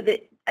say, though,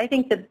 that I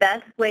think the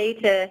best way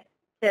to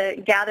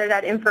gather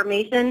that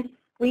information,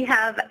 we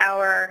have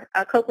our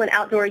Copeland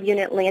Outdoor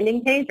Unit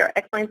landing page, our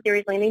X-Line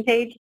Series landing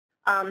page.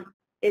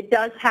 It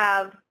does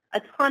have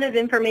a ton of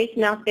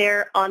information out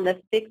there on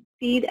the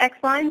fixed-speed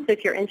X-Line, so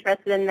if you're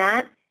interested in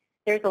that,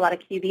 there's a lot of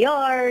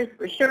QBRs,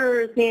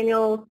 brochures,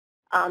 manuals,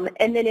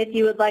 and then if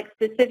you would like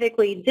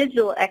specifically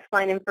digital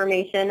X-Line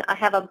information, I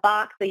have a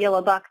box, a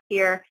yellow box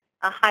here,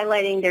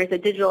 highlighting there's a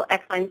digital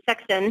X-Line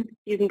section.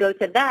 You can go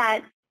to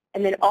that,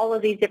 and then all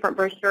of these different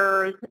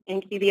brochures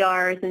and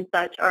QBRs and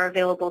such are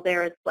available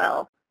there as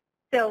well.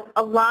 So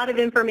a lot of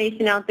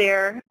information out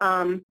there.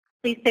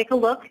 Please take a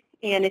look,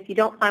 and if you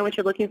don't find what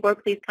you're looking for,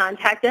 please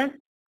contact us.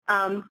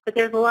 But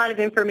there's a lot of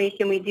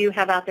information we do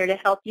have out there to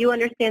help you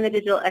understand the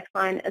digital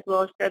X-line as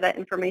well as share that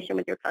information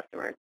with your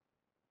customers.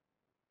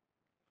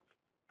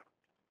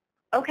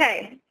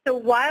 Okay, so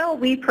while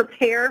we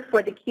prepare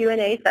for the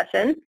Q&A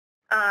session,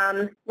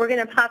 we're going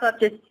to pop up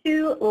just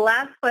two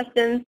last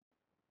questions.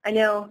 I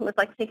know it was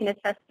like taking a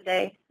test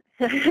today.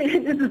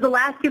 This is the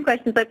last two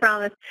questions, I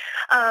promise.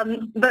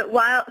 But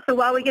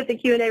while we get the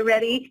Q&A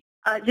ready,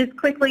 just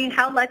quickly,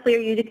 how likely are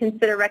you to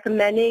consider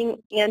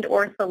recommending and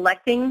or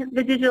selecting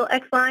the digital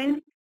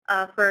X-line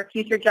for a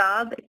future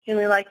job?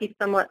 Extremely likely,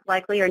 somewhat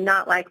likely, or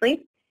not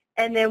likely.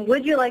 And then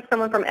would you like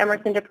someone from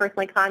Emerson to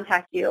personally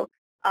contact you?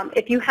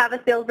 If you have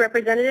a sales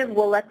representative,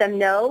 we'll let them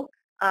know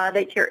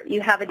that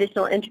you have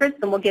additional interest,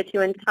 and we'll get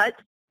you in touch.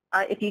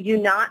 If you do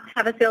not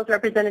have a sales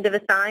representative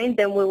assigned,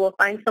 then we will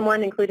find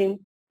someone, including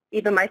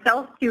even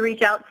myself, to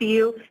reach out to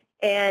you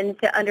and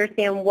to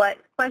understand what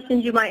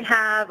questions you might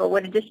have or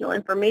what additional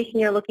information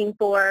you're looking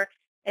for.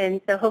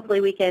 And so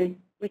hopefully we can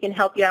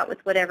help you out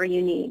with whatever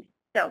you need.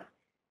 So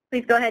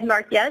please go ahead and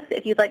mark yes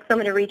if you'd like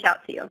someone to reach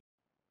out to you.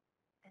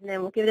 And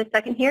then we'll give it a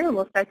second here and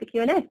we'll start the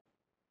Q&A.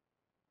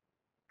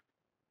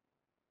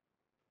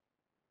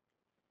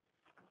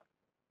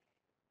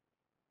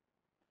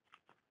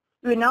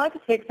 We would now like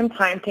to take some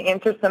time to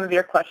answer some of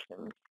your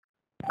questions.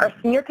 Our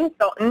senior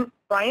consultant,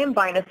 Brian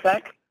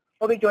Beinasek,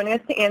 will be joining us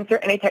to answer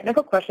any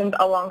technical questions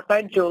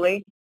alongside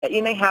Julie that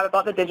you may have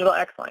about the digital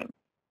X-line.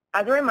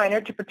 As a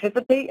reminder, to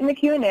participate in the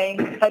Q&A,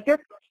 type your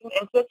question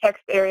into the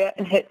text area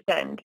and hit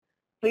send.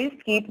 Please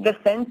keep the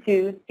send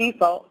to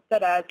default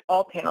set as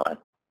all panelists.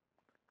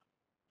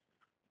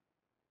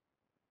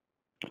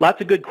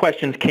 Lots of good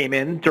questions came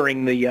in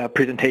during the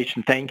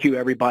presentation. Thank you,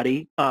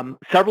 everybody.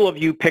 Several of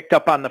you picked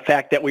up on the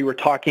fact that we were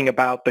talking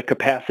about the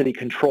capacity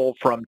control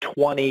from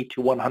 20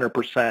 to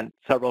 100%.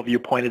 Several of you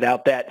pointed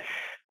out that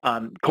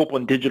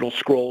Copeland digital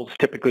scrolls,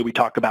 typically we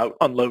talk about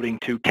unloading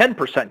to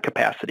 10%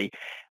 capacity.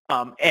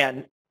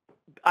 And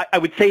I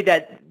would say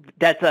that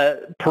that's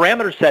a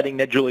parameter setting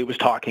that Julie was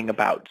talking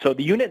about. So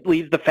the unit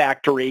leaves the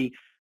factory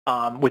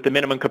with the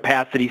minimum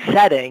capacity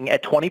setting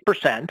at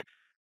 20%.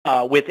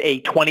 With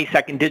a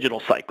 20-second digital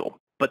cycle,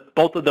 but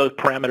both of those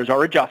parameters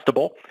are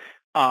adjustable.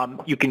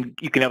 You can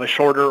have a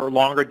shorter or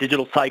longer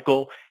digital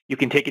cycle. You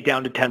can take it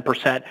down to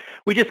 10%.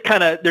 We just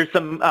kind of there's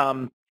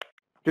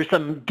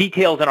some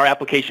details in our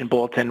application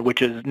bulletin,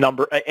 which is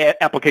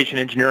application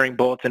engineering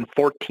bulletin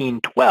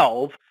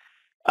 1412,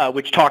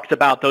 which talks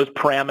about those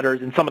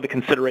parameters and some of the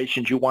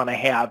considerations you want to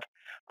have.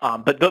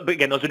 But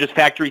again, those are just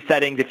factory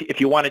settings.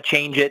 If you want to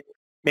change it,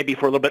 maybe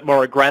for a little bit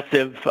more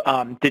aggressive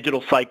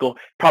digital cycle,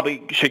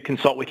 probably should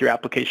consult with your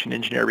application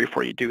engineer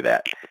before you do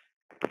that.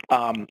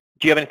 Do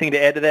you have anything to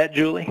add to that,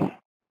 Julie?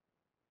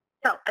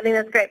 No, I think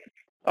that's great.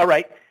 All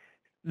right.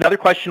 Another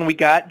question we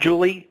got,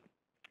 Julie,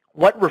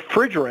 what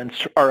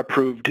refrigerants are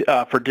approved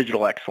for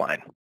digital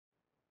X-line?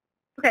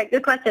 Okay,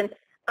 good question.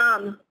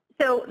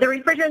 So the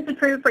refrigerants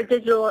approved for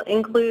digital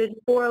include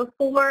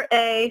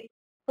 404A,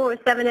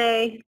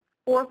 407A,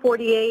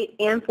 448,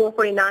 and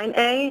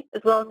 449A,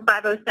 as well as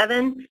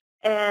 507.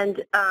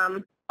 And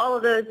all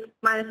of those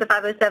minus the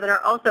 507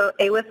 are also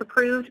AWIF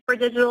approved for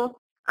digital,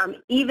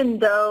 even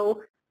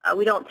though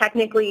we don't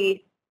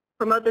technically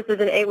promote this as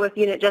an AWIF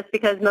unit just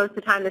because most of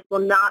the time this will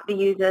not be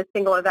used in a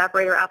single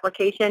evaporator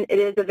application. It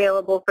is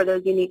available for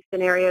those unique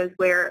scenarios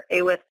where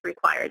AWIF is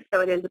required,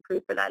 so it is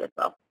approved for that as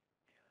well.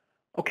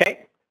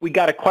 Okay. We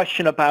got a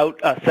question about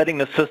setting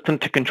the system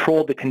to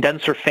control the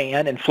condenser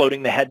fan and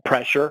floating the head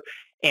pressure.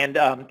 And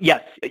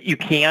yes, you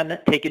can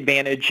take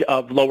advantage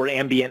of lower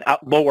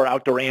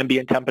outdoor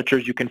ambient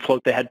temperatures. You can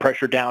float the head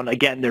pressure down.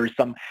 Again, there's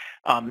some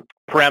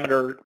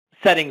parameter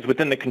settings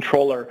within the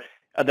controller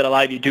that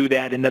allow you to do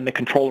that, and then the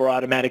controller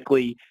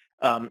automatically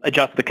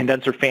adjusts the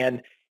condenser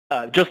fan.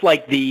 Just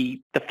like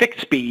the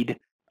fixed speed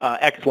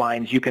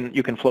X-lines, you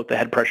can float the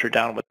head pressure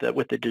down with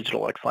the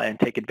digital X-line and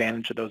take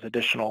advantage of those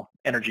additional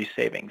energy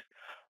savings.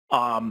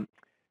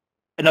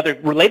 Another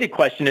related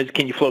question is,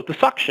 can you float the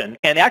suction?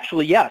 And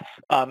actually, yes.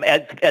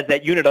 As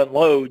that unit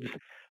unloads,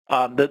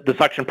 the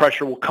suction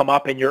pressure will come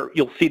up, and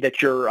you'll see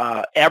that your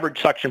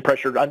average suction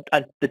pressure on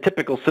the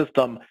typical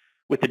system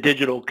with the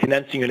digital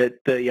condensing unit,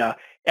 the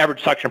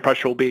average suction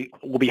pressure will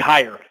be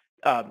higher,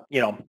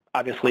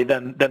 obviously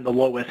than the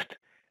lowest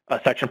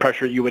suction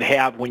pressure you would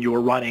have when you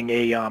were running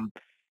a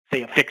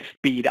say a fixed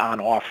speed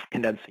on-off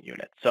condensing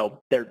unit.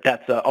 So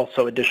that's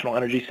also additional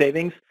energy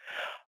savings.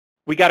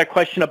 We got a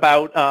question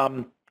about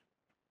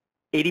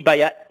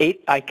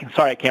 80-by-atic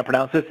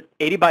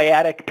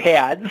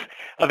pads,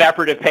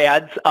 evaporative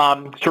pads,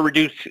 to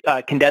reduce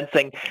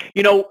condensing.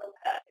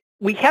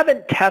 We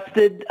haven't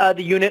tested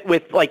the unit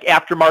with like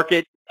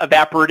aftermarket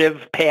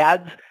evaporative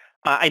pads.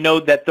 I know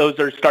that those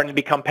are starting to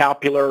become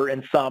popular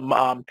in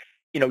some,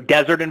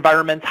 desert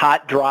environments,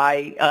 hot,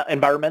 dry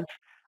environments.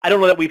 I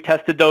don't know that we've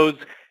tested those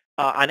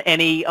on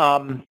any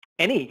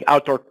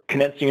outdoor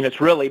condensing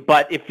units really.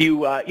 But if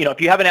you,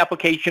 if you have an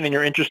application and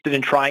you're interested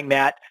in trying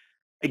that,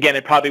 again,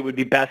 it probably would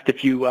be best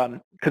if you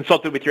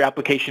consulted with your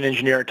application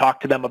engineer and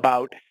talked to them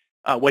about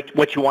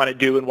what you want to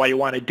do and why you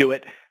want to do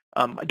it.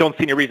 I don't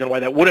see any reason why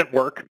that wouldn't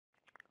work.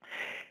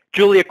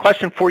 Julie, a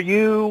question for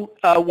you.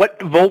 What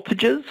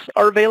voltages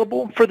are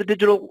available for the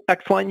digital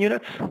X-line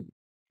units?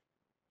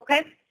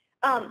 Okay.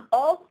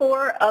 All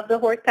 4 of the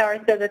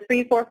horsepower, so the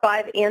 3, 4,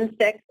 5, and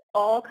 6,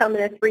 all come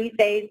in a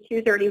 3-phase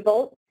 230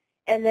 volts.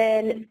 And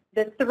then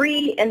the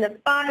 3 and the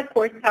 5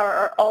 horsepower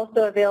are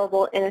also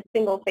available in a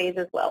single phase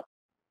as well.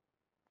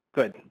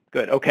 Good,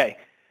 good. Okay.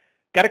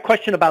 Got a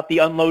question about the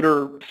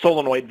unloader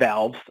solenoid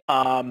valves.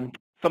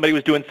 Somebody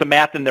was doing some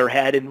math in their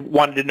head and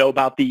wanted to know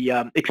about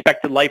the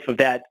expected life of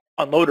that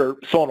unloader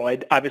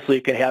solenoid. Obviously,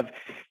 it could have,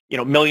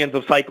 millions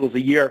of cycles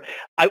a year.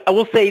 I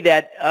will say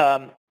that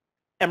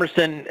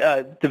Emerson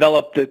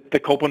developed the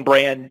Copeland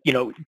brand,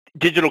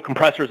 digital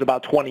compressors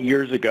about 20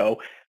 years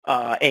ago,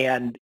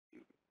 and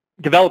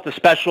developed a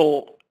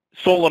special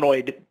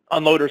solenoid,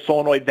 unloader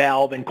solenoid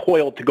valve and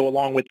coil to go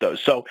along with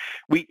those. So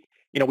we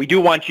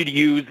do want you to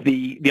use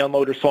the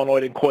unloader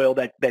solenoid and coil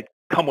that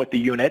come with the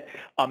unit.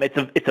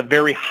 It's a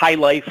very high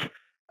life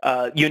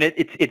unit.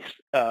 It's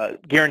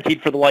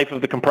guaranteed for the life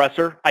of the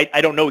compressor.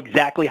 I don't know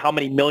exactly how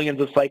many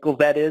millions of cycles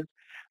that is,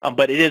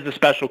 but it is a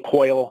special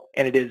coil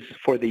and it is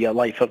for the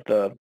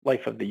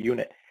life of the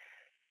unit.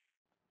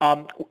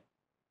 A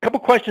couple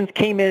questions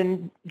came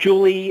in,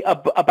 Julie,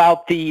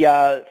 about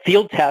the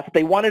field test.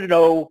 They wanted to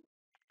know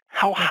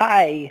how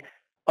high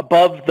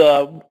above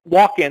the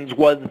walk-ins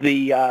was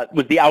the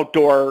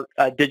outdoor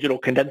digital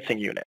condensing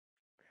unit.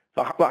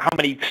 So how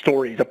many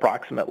stories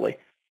approximately?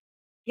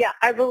 Yeah,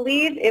 I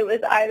believe it was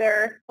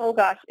either,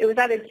 it was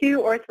either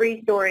 2 or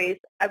 3 stories.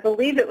 I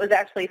believe it was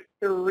actually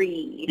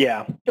 3.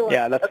 Yeah,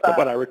 that's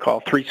what I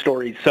recall, 3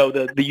 stories. So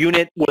the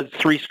unit was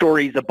 3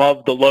 stories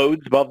above the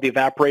loads, above the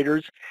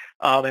evaporators,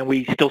 and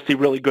we still see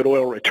really good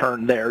oil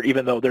return there,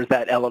 even though there's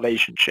that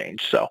elevation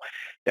change. So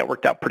that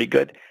worked out pretty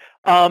good.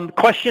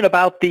 Question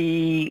about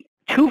the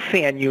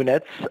 2-fan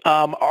units.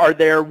 Are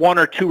there 1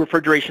 or 2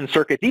 refrigeration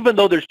circuits? Even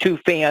though there's 2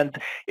 fans,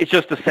 it's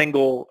just a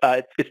single.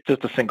 It's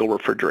just a single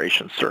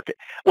refrigeration circuit.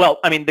 Well,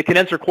 I mean, the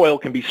condenser coil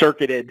can be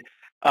circuited,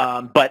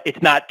 but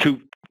it's not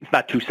 2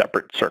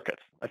 separate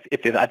circuits.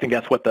 I think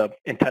that's what the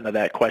intent of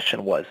that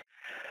question was.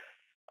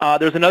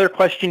 There's another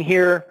question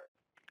here.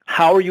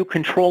 How are you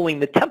controlling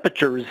the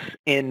temperatures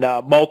in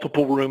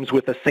multiple rooms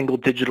with a single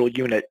digital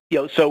unit?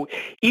 So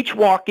each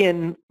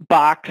walk-in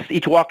box,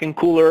 each walk-in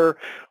cooler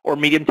or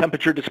medium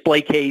temperature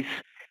display case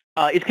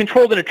is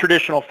controlled in a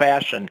traditional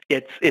fashion.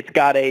 It's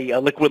got a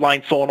liquid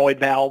line solenoid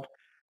valve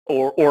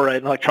or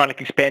an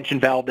electronic expansion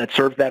valve that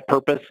serves that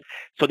purpose.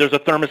 So there's a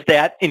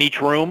thermostat in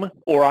each room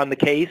or on the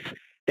case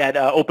that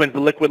opens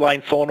the liquid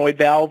line solenoid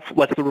valve,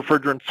 lets the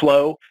refrigerant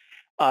flow.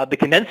 The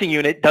condensing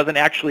unit doesn't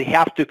actually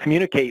have to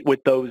communicate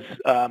with those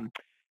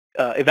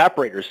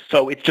evaporators,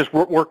 so it's just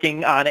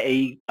working on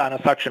a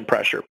suction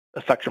pressure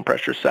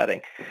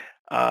setting.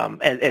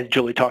 As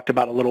Julie talked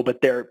about a little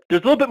bit there.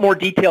 There's a little bit more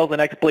details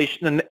and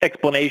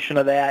explanation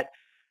of that.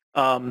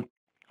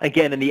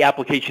 Again, in the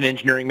Application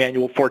Engineering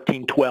Manual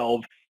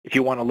 1412, if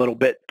you want to learn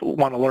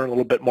a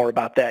little bit more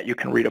about that, you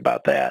can read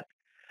about that.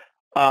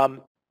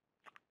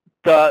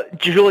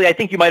 Julie, I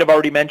think you might have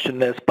already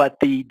mentioned this, but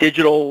the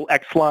digital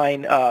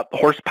X-line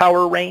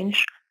horsepower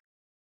range?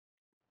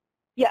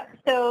 Yeah,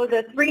 so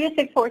the 3 to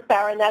 6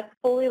 horsepower, and that's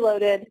fully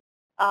loaded,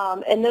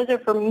 and those are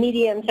for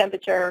medium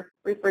temperature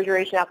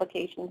refrigeration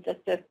applications, just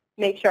to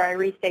make sure I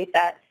restate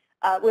that.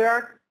 We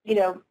are,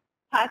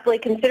 possibly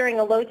considering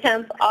a low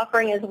temp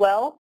offering as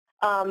well,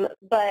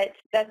 but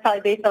that's probably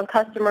based on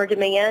customer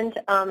demand.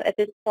 At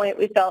this point,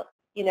 we felt,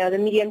 the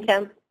medium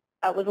temp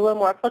was a little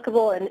more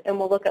applicable, and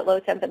we'll look at low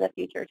temp in the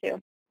future too.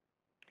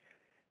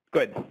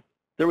 Good.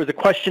 There was a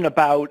question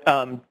about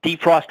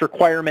defrost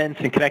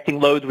requirements and connecting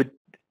loads with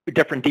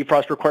different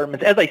defrost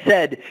requirements. As I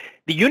said,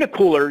 the unit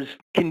coolers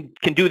can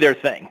do their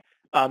thing.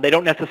 They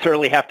don't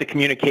necessarily have to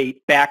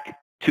communicate back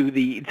to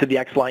the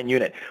X-line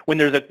unit. When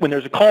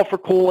there's a call for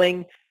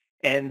cooling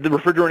and the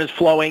refrigerant is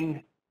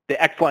flowing,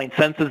 the X-line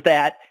senses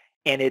that,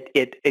 and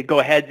it go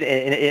ahead,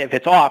 and if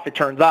it's off, it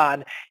turns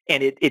on,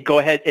 and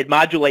it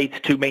modulates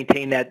to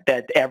maintain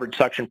that average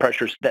suction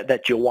pressures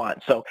that you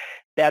want. So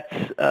that's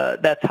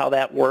how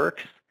that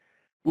works.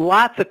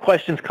 Lots of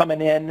questions coming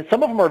in.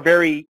 Some of them are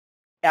very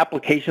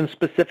application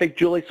specific,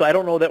 Julie, so I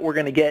don't know that we're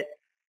going to get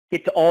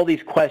to all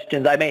these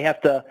questions. I may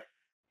have to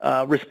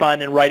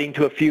respond in writing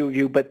to a few of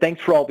you, but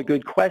thanks for all the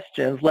good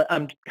questions.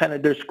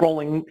 They're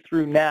scrolling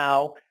through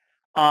now.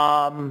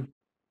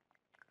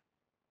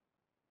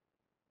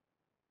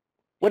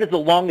 What is the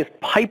longest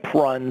pipe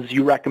runs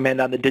you recommend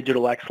on the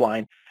digital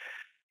X-line?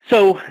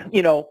 So,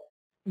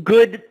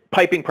 good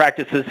piping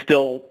practices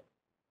still,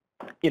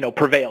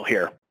 prevail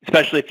here,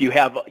 especially if you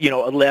have,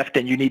 a lift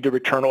and you need to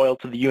return oil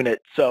to the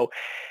unit. So,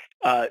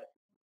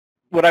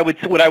 what I would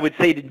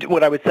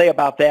say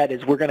about that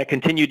is we're going to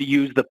continue to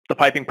use the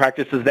piping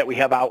practices that we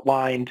have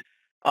outlined,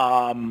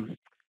 just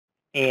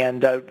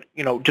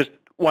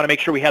want to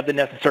make sure we have the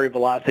necessary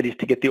velocities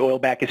to get the oil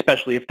back,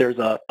 especially if there's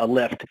a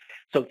lift.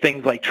 So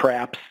things like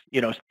traps,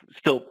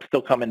 still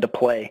come into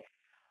play.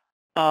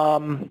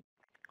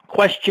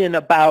 Question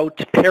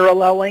about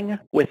paralleling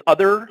with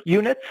other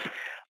units.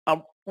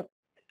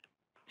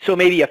 So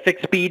maybe a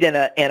fixed speed and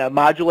a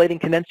modulating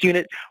condensing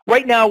unit.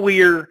 Right now we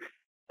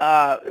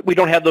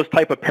don't have those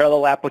type of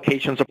parallel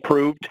applications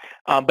approved,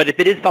 but if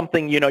it is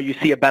something you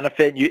see a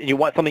benefit, you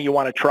want something you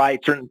want to try,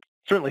 it's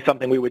certainly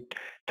something we would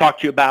talk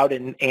to you about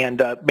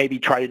and maybe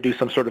try to do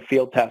some sort of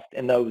field test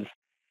in those.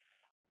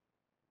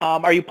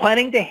 Are you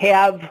planning to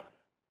have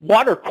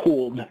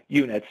water-cooled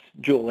units,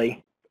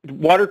 Julie?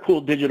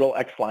 Water-cooled digital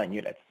X-line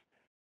units?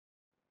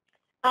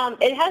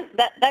 It has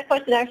that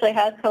question actually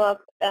has come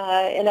up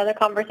in other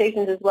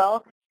conversations as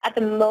well. At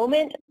the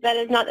moment, that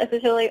is not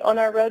necessarily on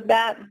our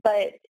roadmap,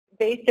 but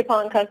based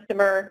upon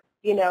customer,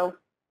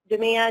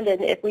 demand,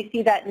 and if we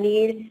see that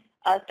need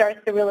starts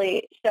to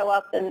really show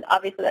up, then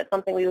obviously that's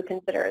something we would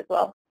consider as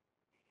well.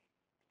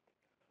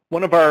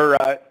 One of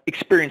our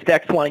experienced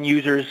X-line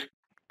users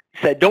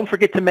said, don't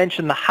forget to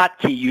mention the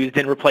hotkey used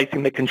in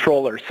replacing the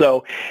controller.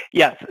 So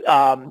yes,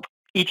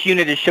 each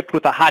unit is shipped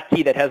with a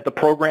hotkey that has the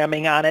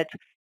programming on it.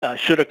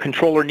 Should a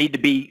controller need to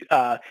be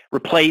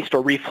replaced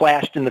or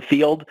reflashed in the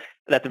field,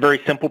 that's a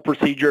very simple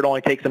procedure. It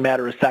only takes a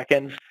matter of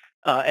seconds.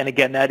 And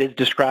again, that is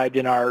described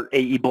in our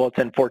AE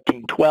Bulletin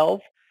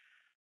 1412.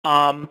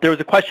 There was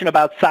a question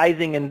about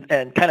sizing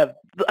and kind of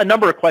a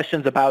number of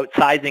questions about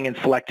sizing and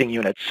selecting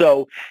units.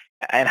 So,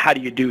 and how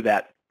do you do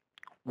that?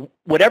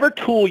 Whatever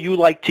tool you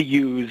like to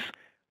use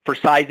for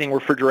sizing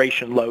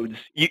refrigeration loads,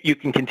 you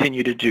can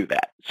continue to do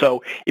that.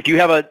 So if you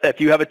have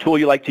a tool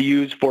you like to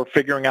use for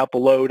figuring out the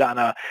load on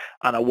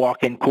a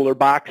walk-in cooler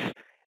box,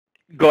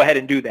 go ahead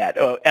and do that.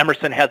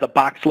 Emerson has a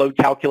box load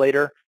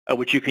calculator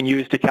which you can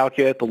use to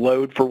calculate the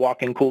load for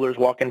walk-in coolers,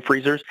 walk-in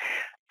freezers.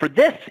 For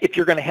this, if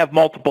you're going to have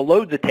multiple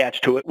loads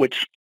attached to it,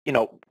 which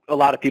a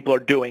lot of people are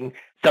doing,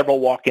 several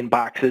walk-in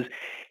boxes,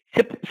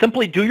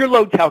 simply do your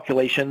load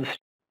calculations,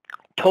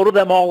 total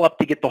them all up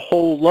to get the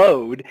whole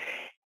load,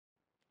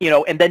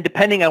 and then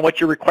depending on what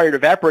your required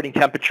evaporating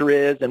temperature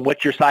is and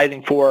what you're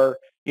sizing for,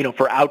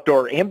 for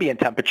outdoor ambient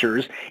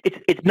temperatures,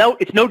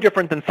 it's no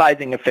different than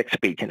sizing a fixed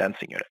speed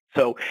condensing unit.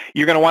 So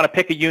you're going to want to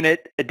pick a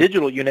unit, a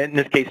digital unit, in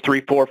this case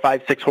 3, 4,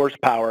 5, 6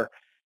 horsepower,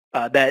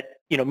 that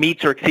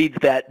meets or exceeds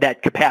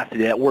that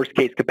capacity, that worst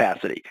case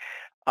capacity.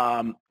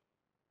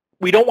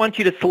 We don't want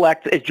you to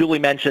select, as Julie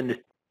mentioned,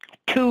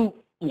 too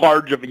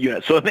large of a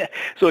unit. So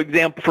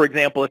for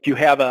example, if you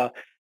have a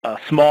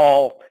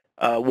small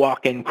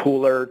walk-in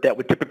cooler that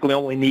would typically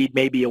only need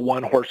maybe a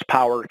 1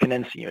 horsepower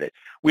condensing unit,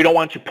 we don't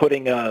want you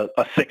putting a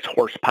 6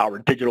 horsepower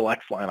digital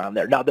X-line on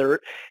there. Now there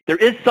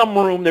is some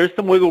room, there's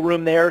some wiggle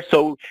room there.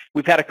 So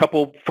we've had a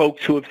couple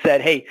folks who have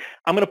said, hey,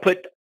 I'm going to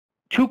put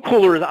 2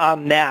 coolers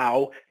on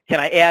now. Can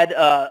I add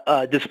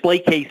a display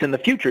case in the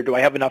future? Do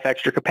I have enough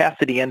extra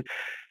capacity? And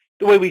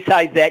the way we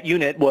sized that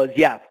unit was,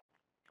 yeah,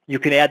 you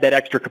can add that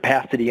extra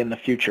capacity in the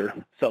future.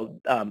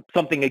 So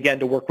something, again,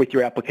 to work with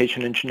your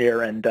application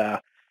engineer and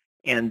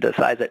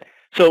size it.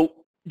 So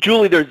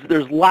Julie,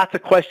 there's lots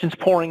of questions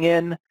pouring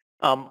in.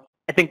 I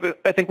think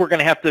we're going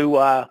to have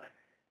to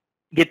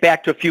get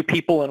back to a few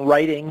people in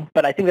writing,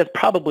 but I think that's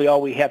probably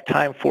all we have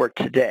time for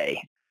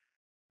today.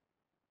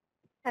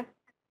 Okay.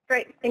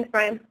 Great. Thanks,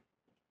 Brian.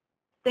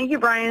 Thank you,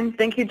 Brian.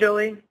 Thank you,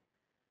 Julie.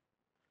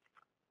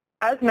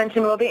 As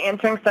mentioned, we'll be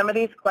answering some of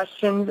these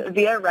questions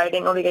via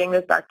writing. We'll be getting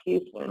those back to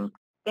you soon.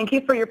 Thank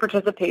you for your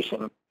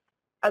participation.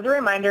 As a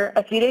reminder,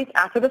 a few days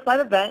after this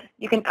live event,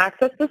 you can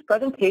access this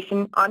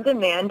presentation on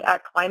demand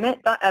at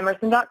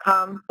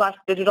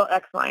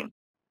climate.emerson.com/digitalxline,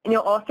 and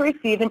you'll also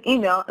receive an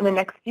email in the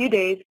next few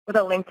days with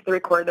a link to the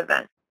recorded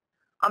event.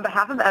 On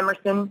behalf of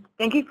Emerson,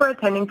 thank you for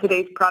attending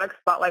today's Product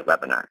Spotlight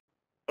webinar.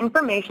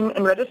 Information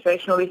and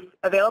registration will be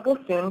available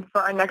soon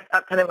for our next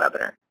upcoming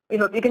webinar. We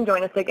hope you can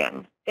join us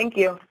again. Thank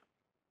you.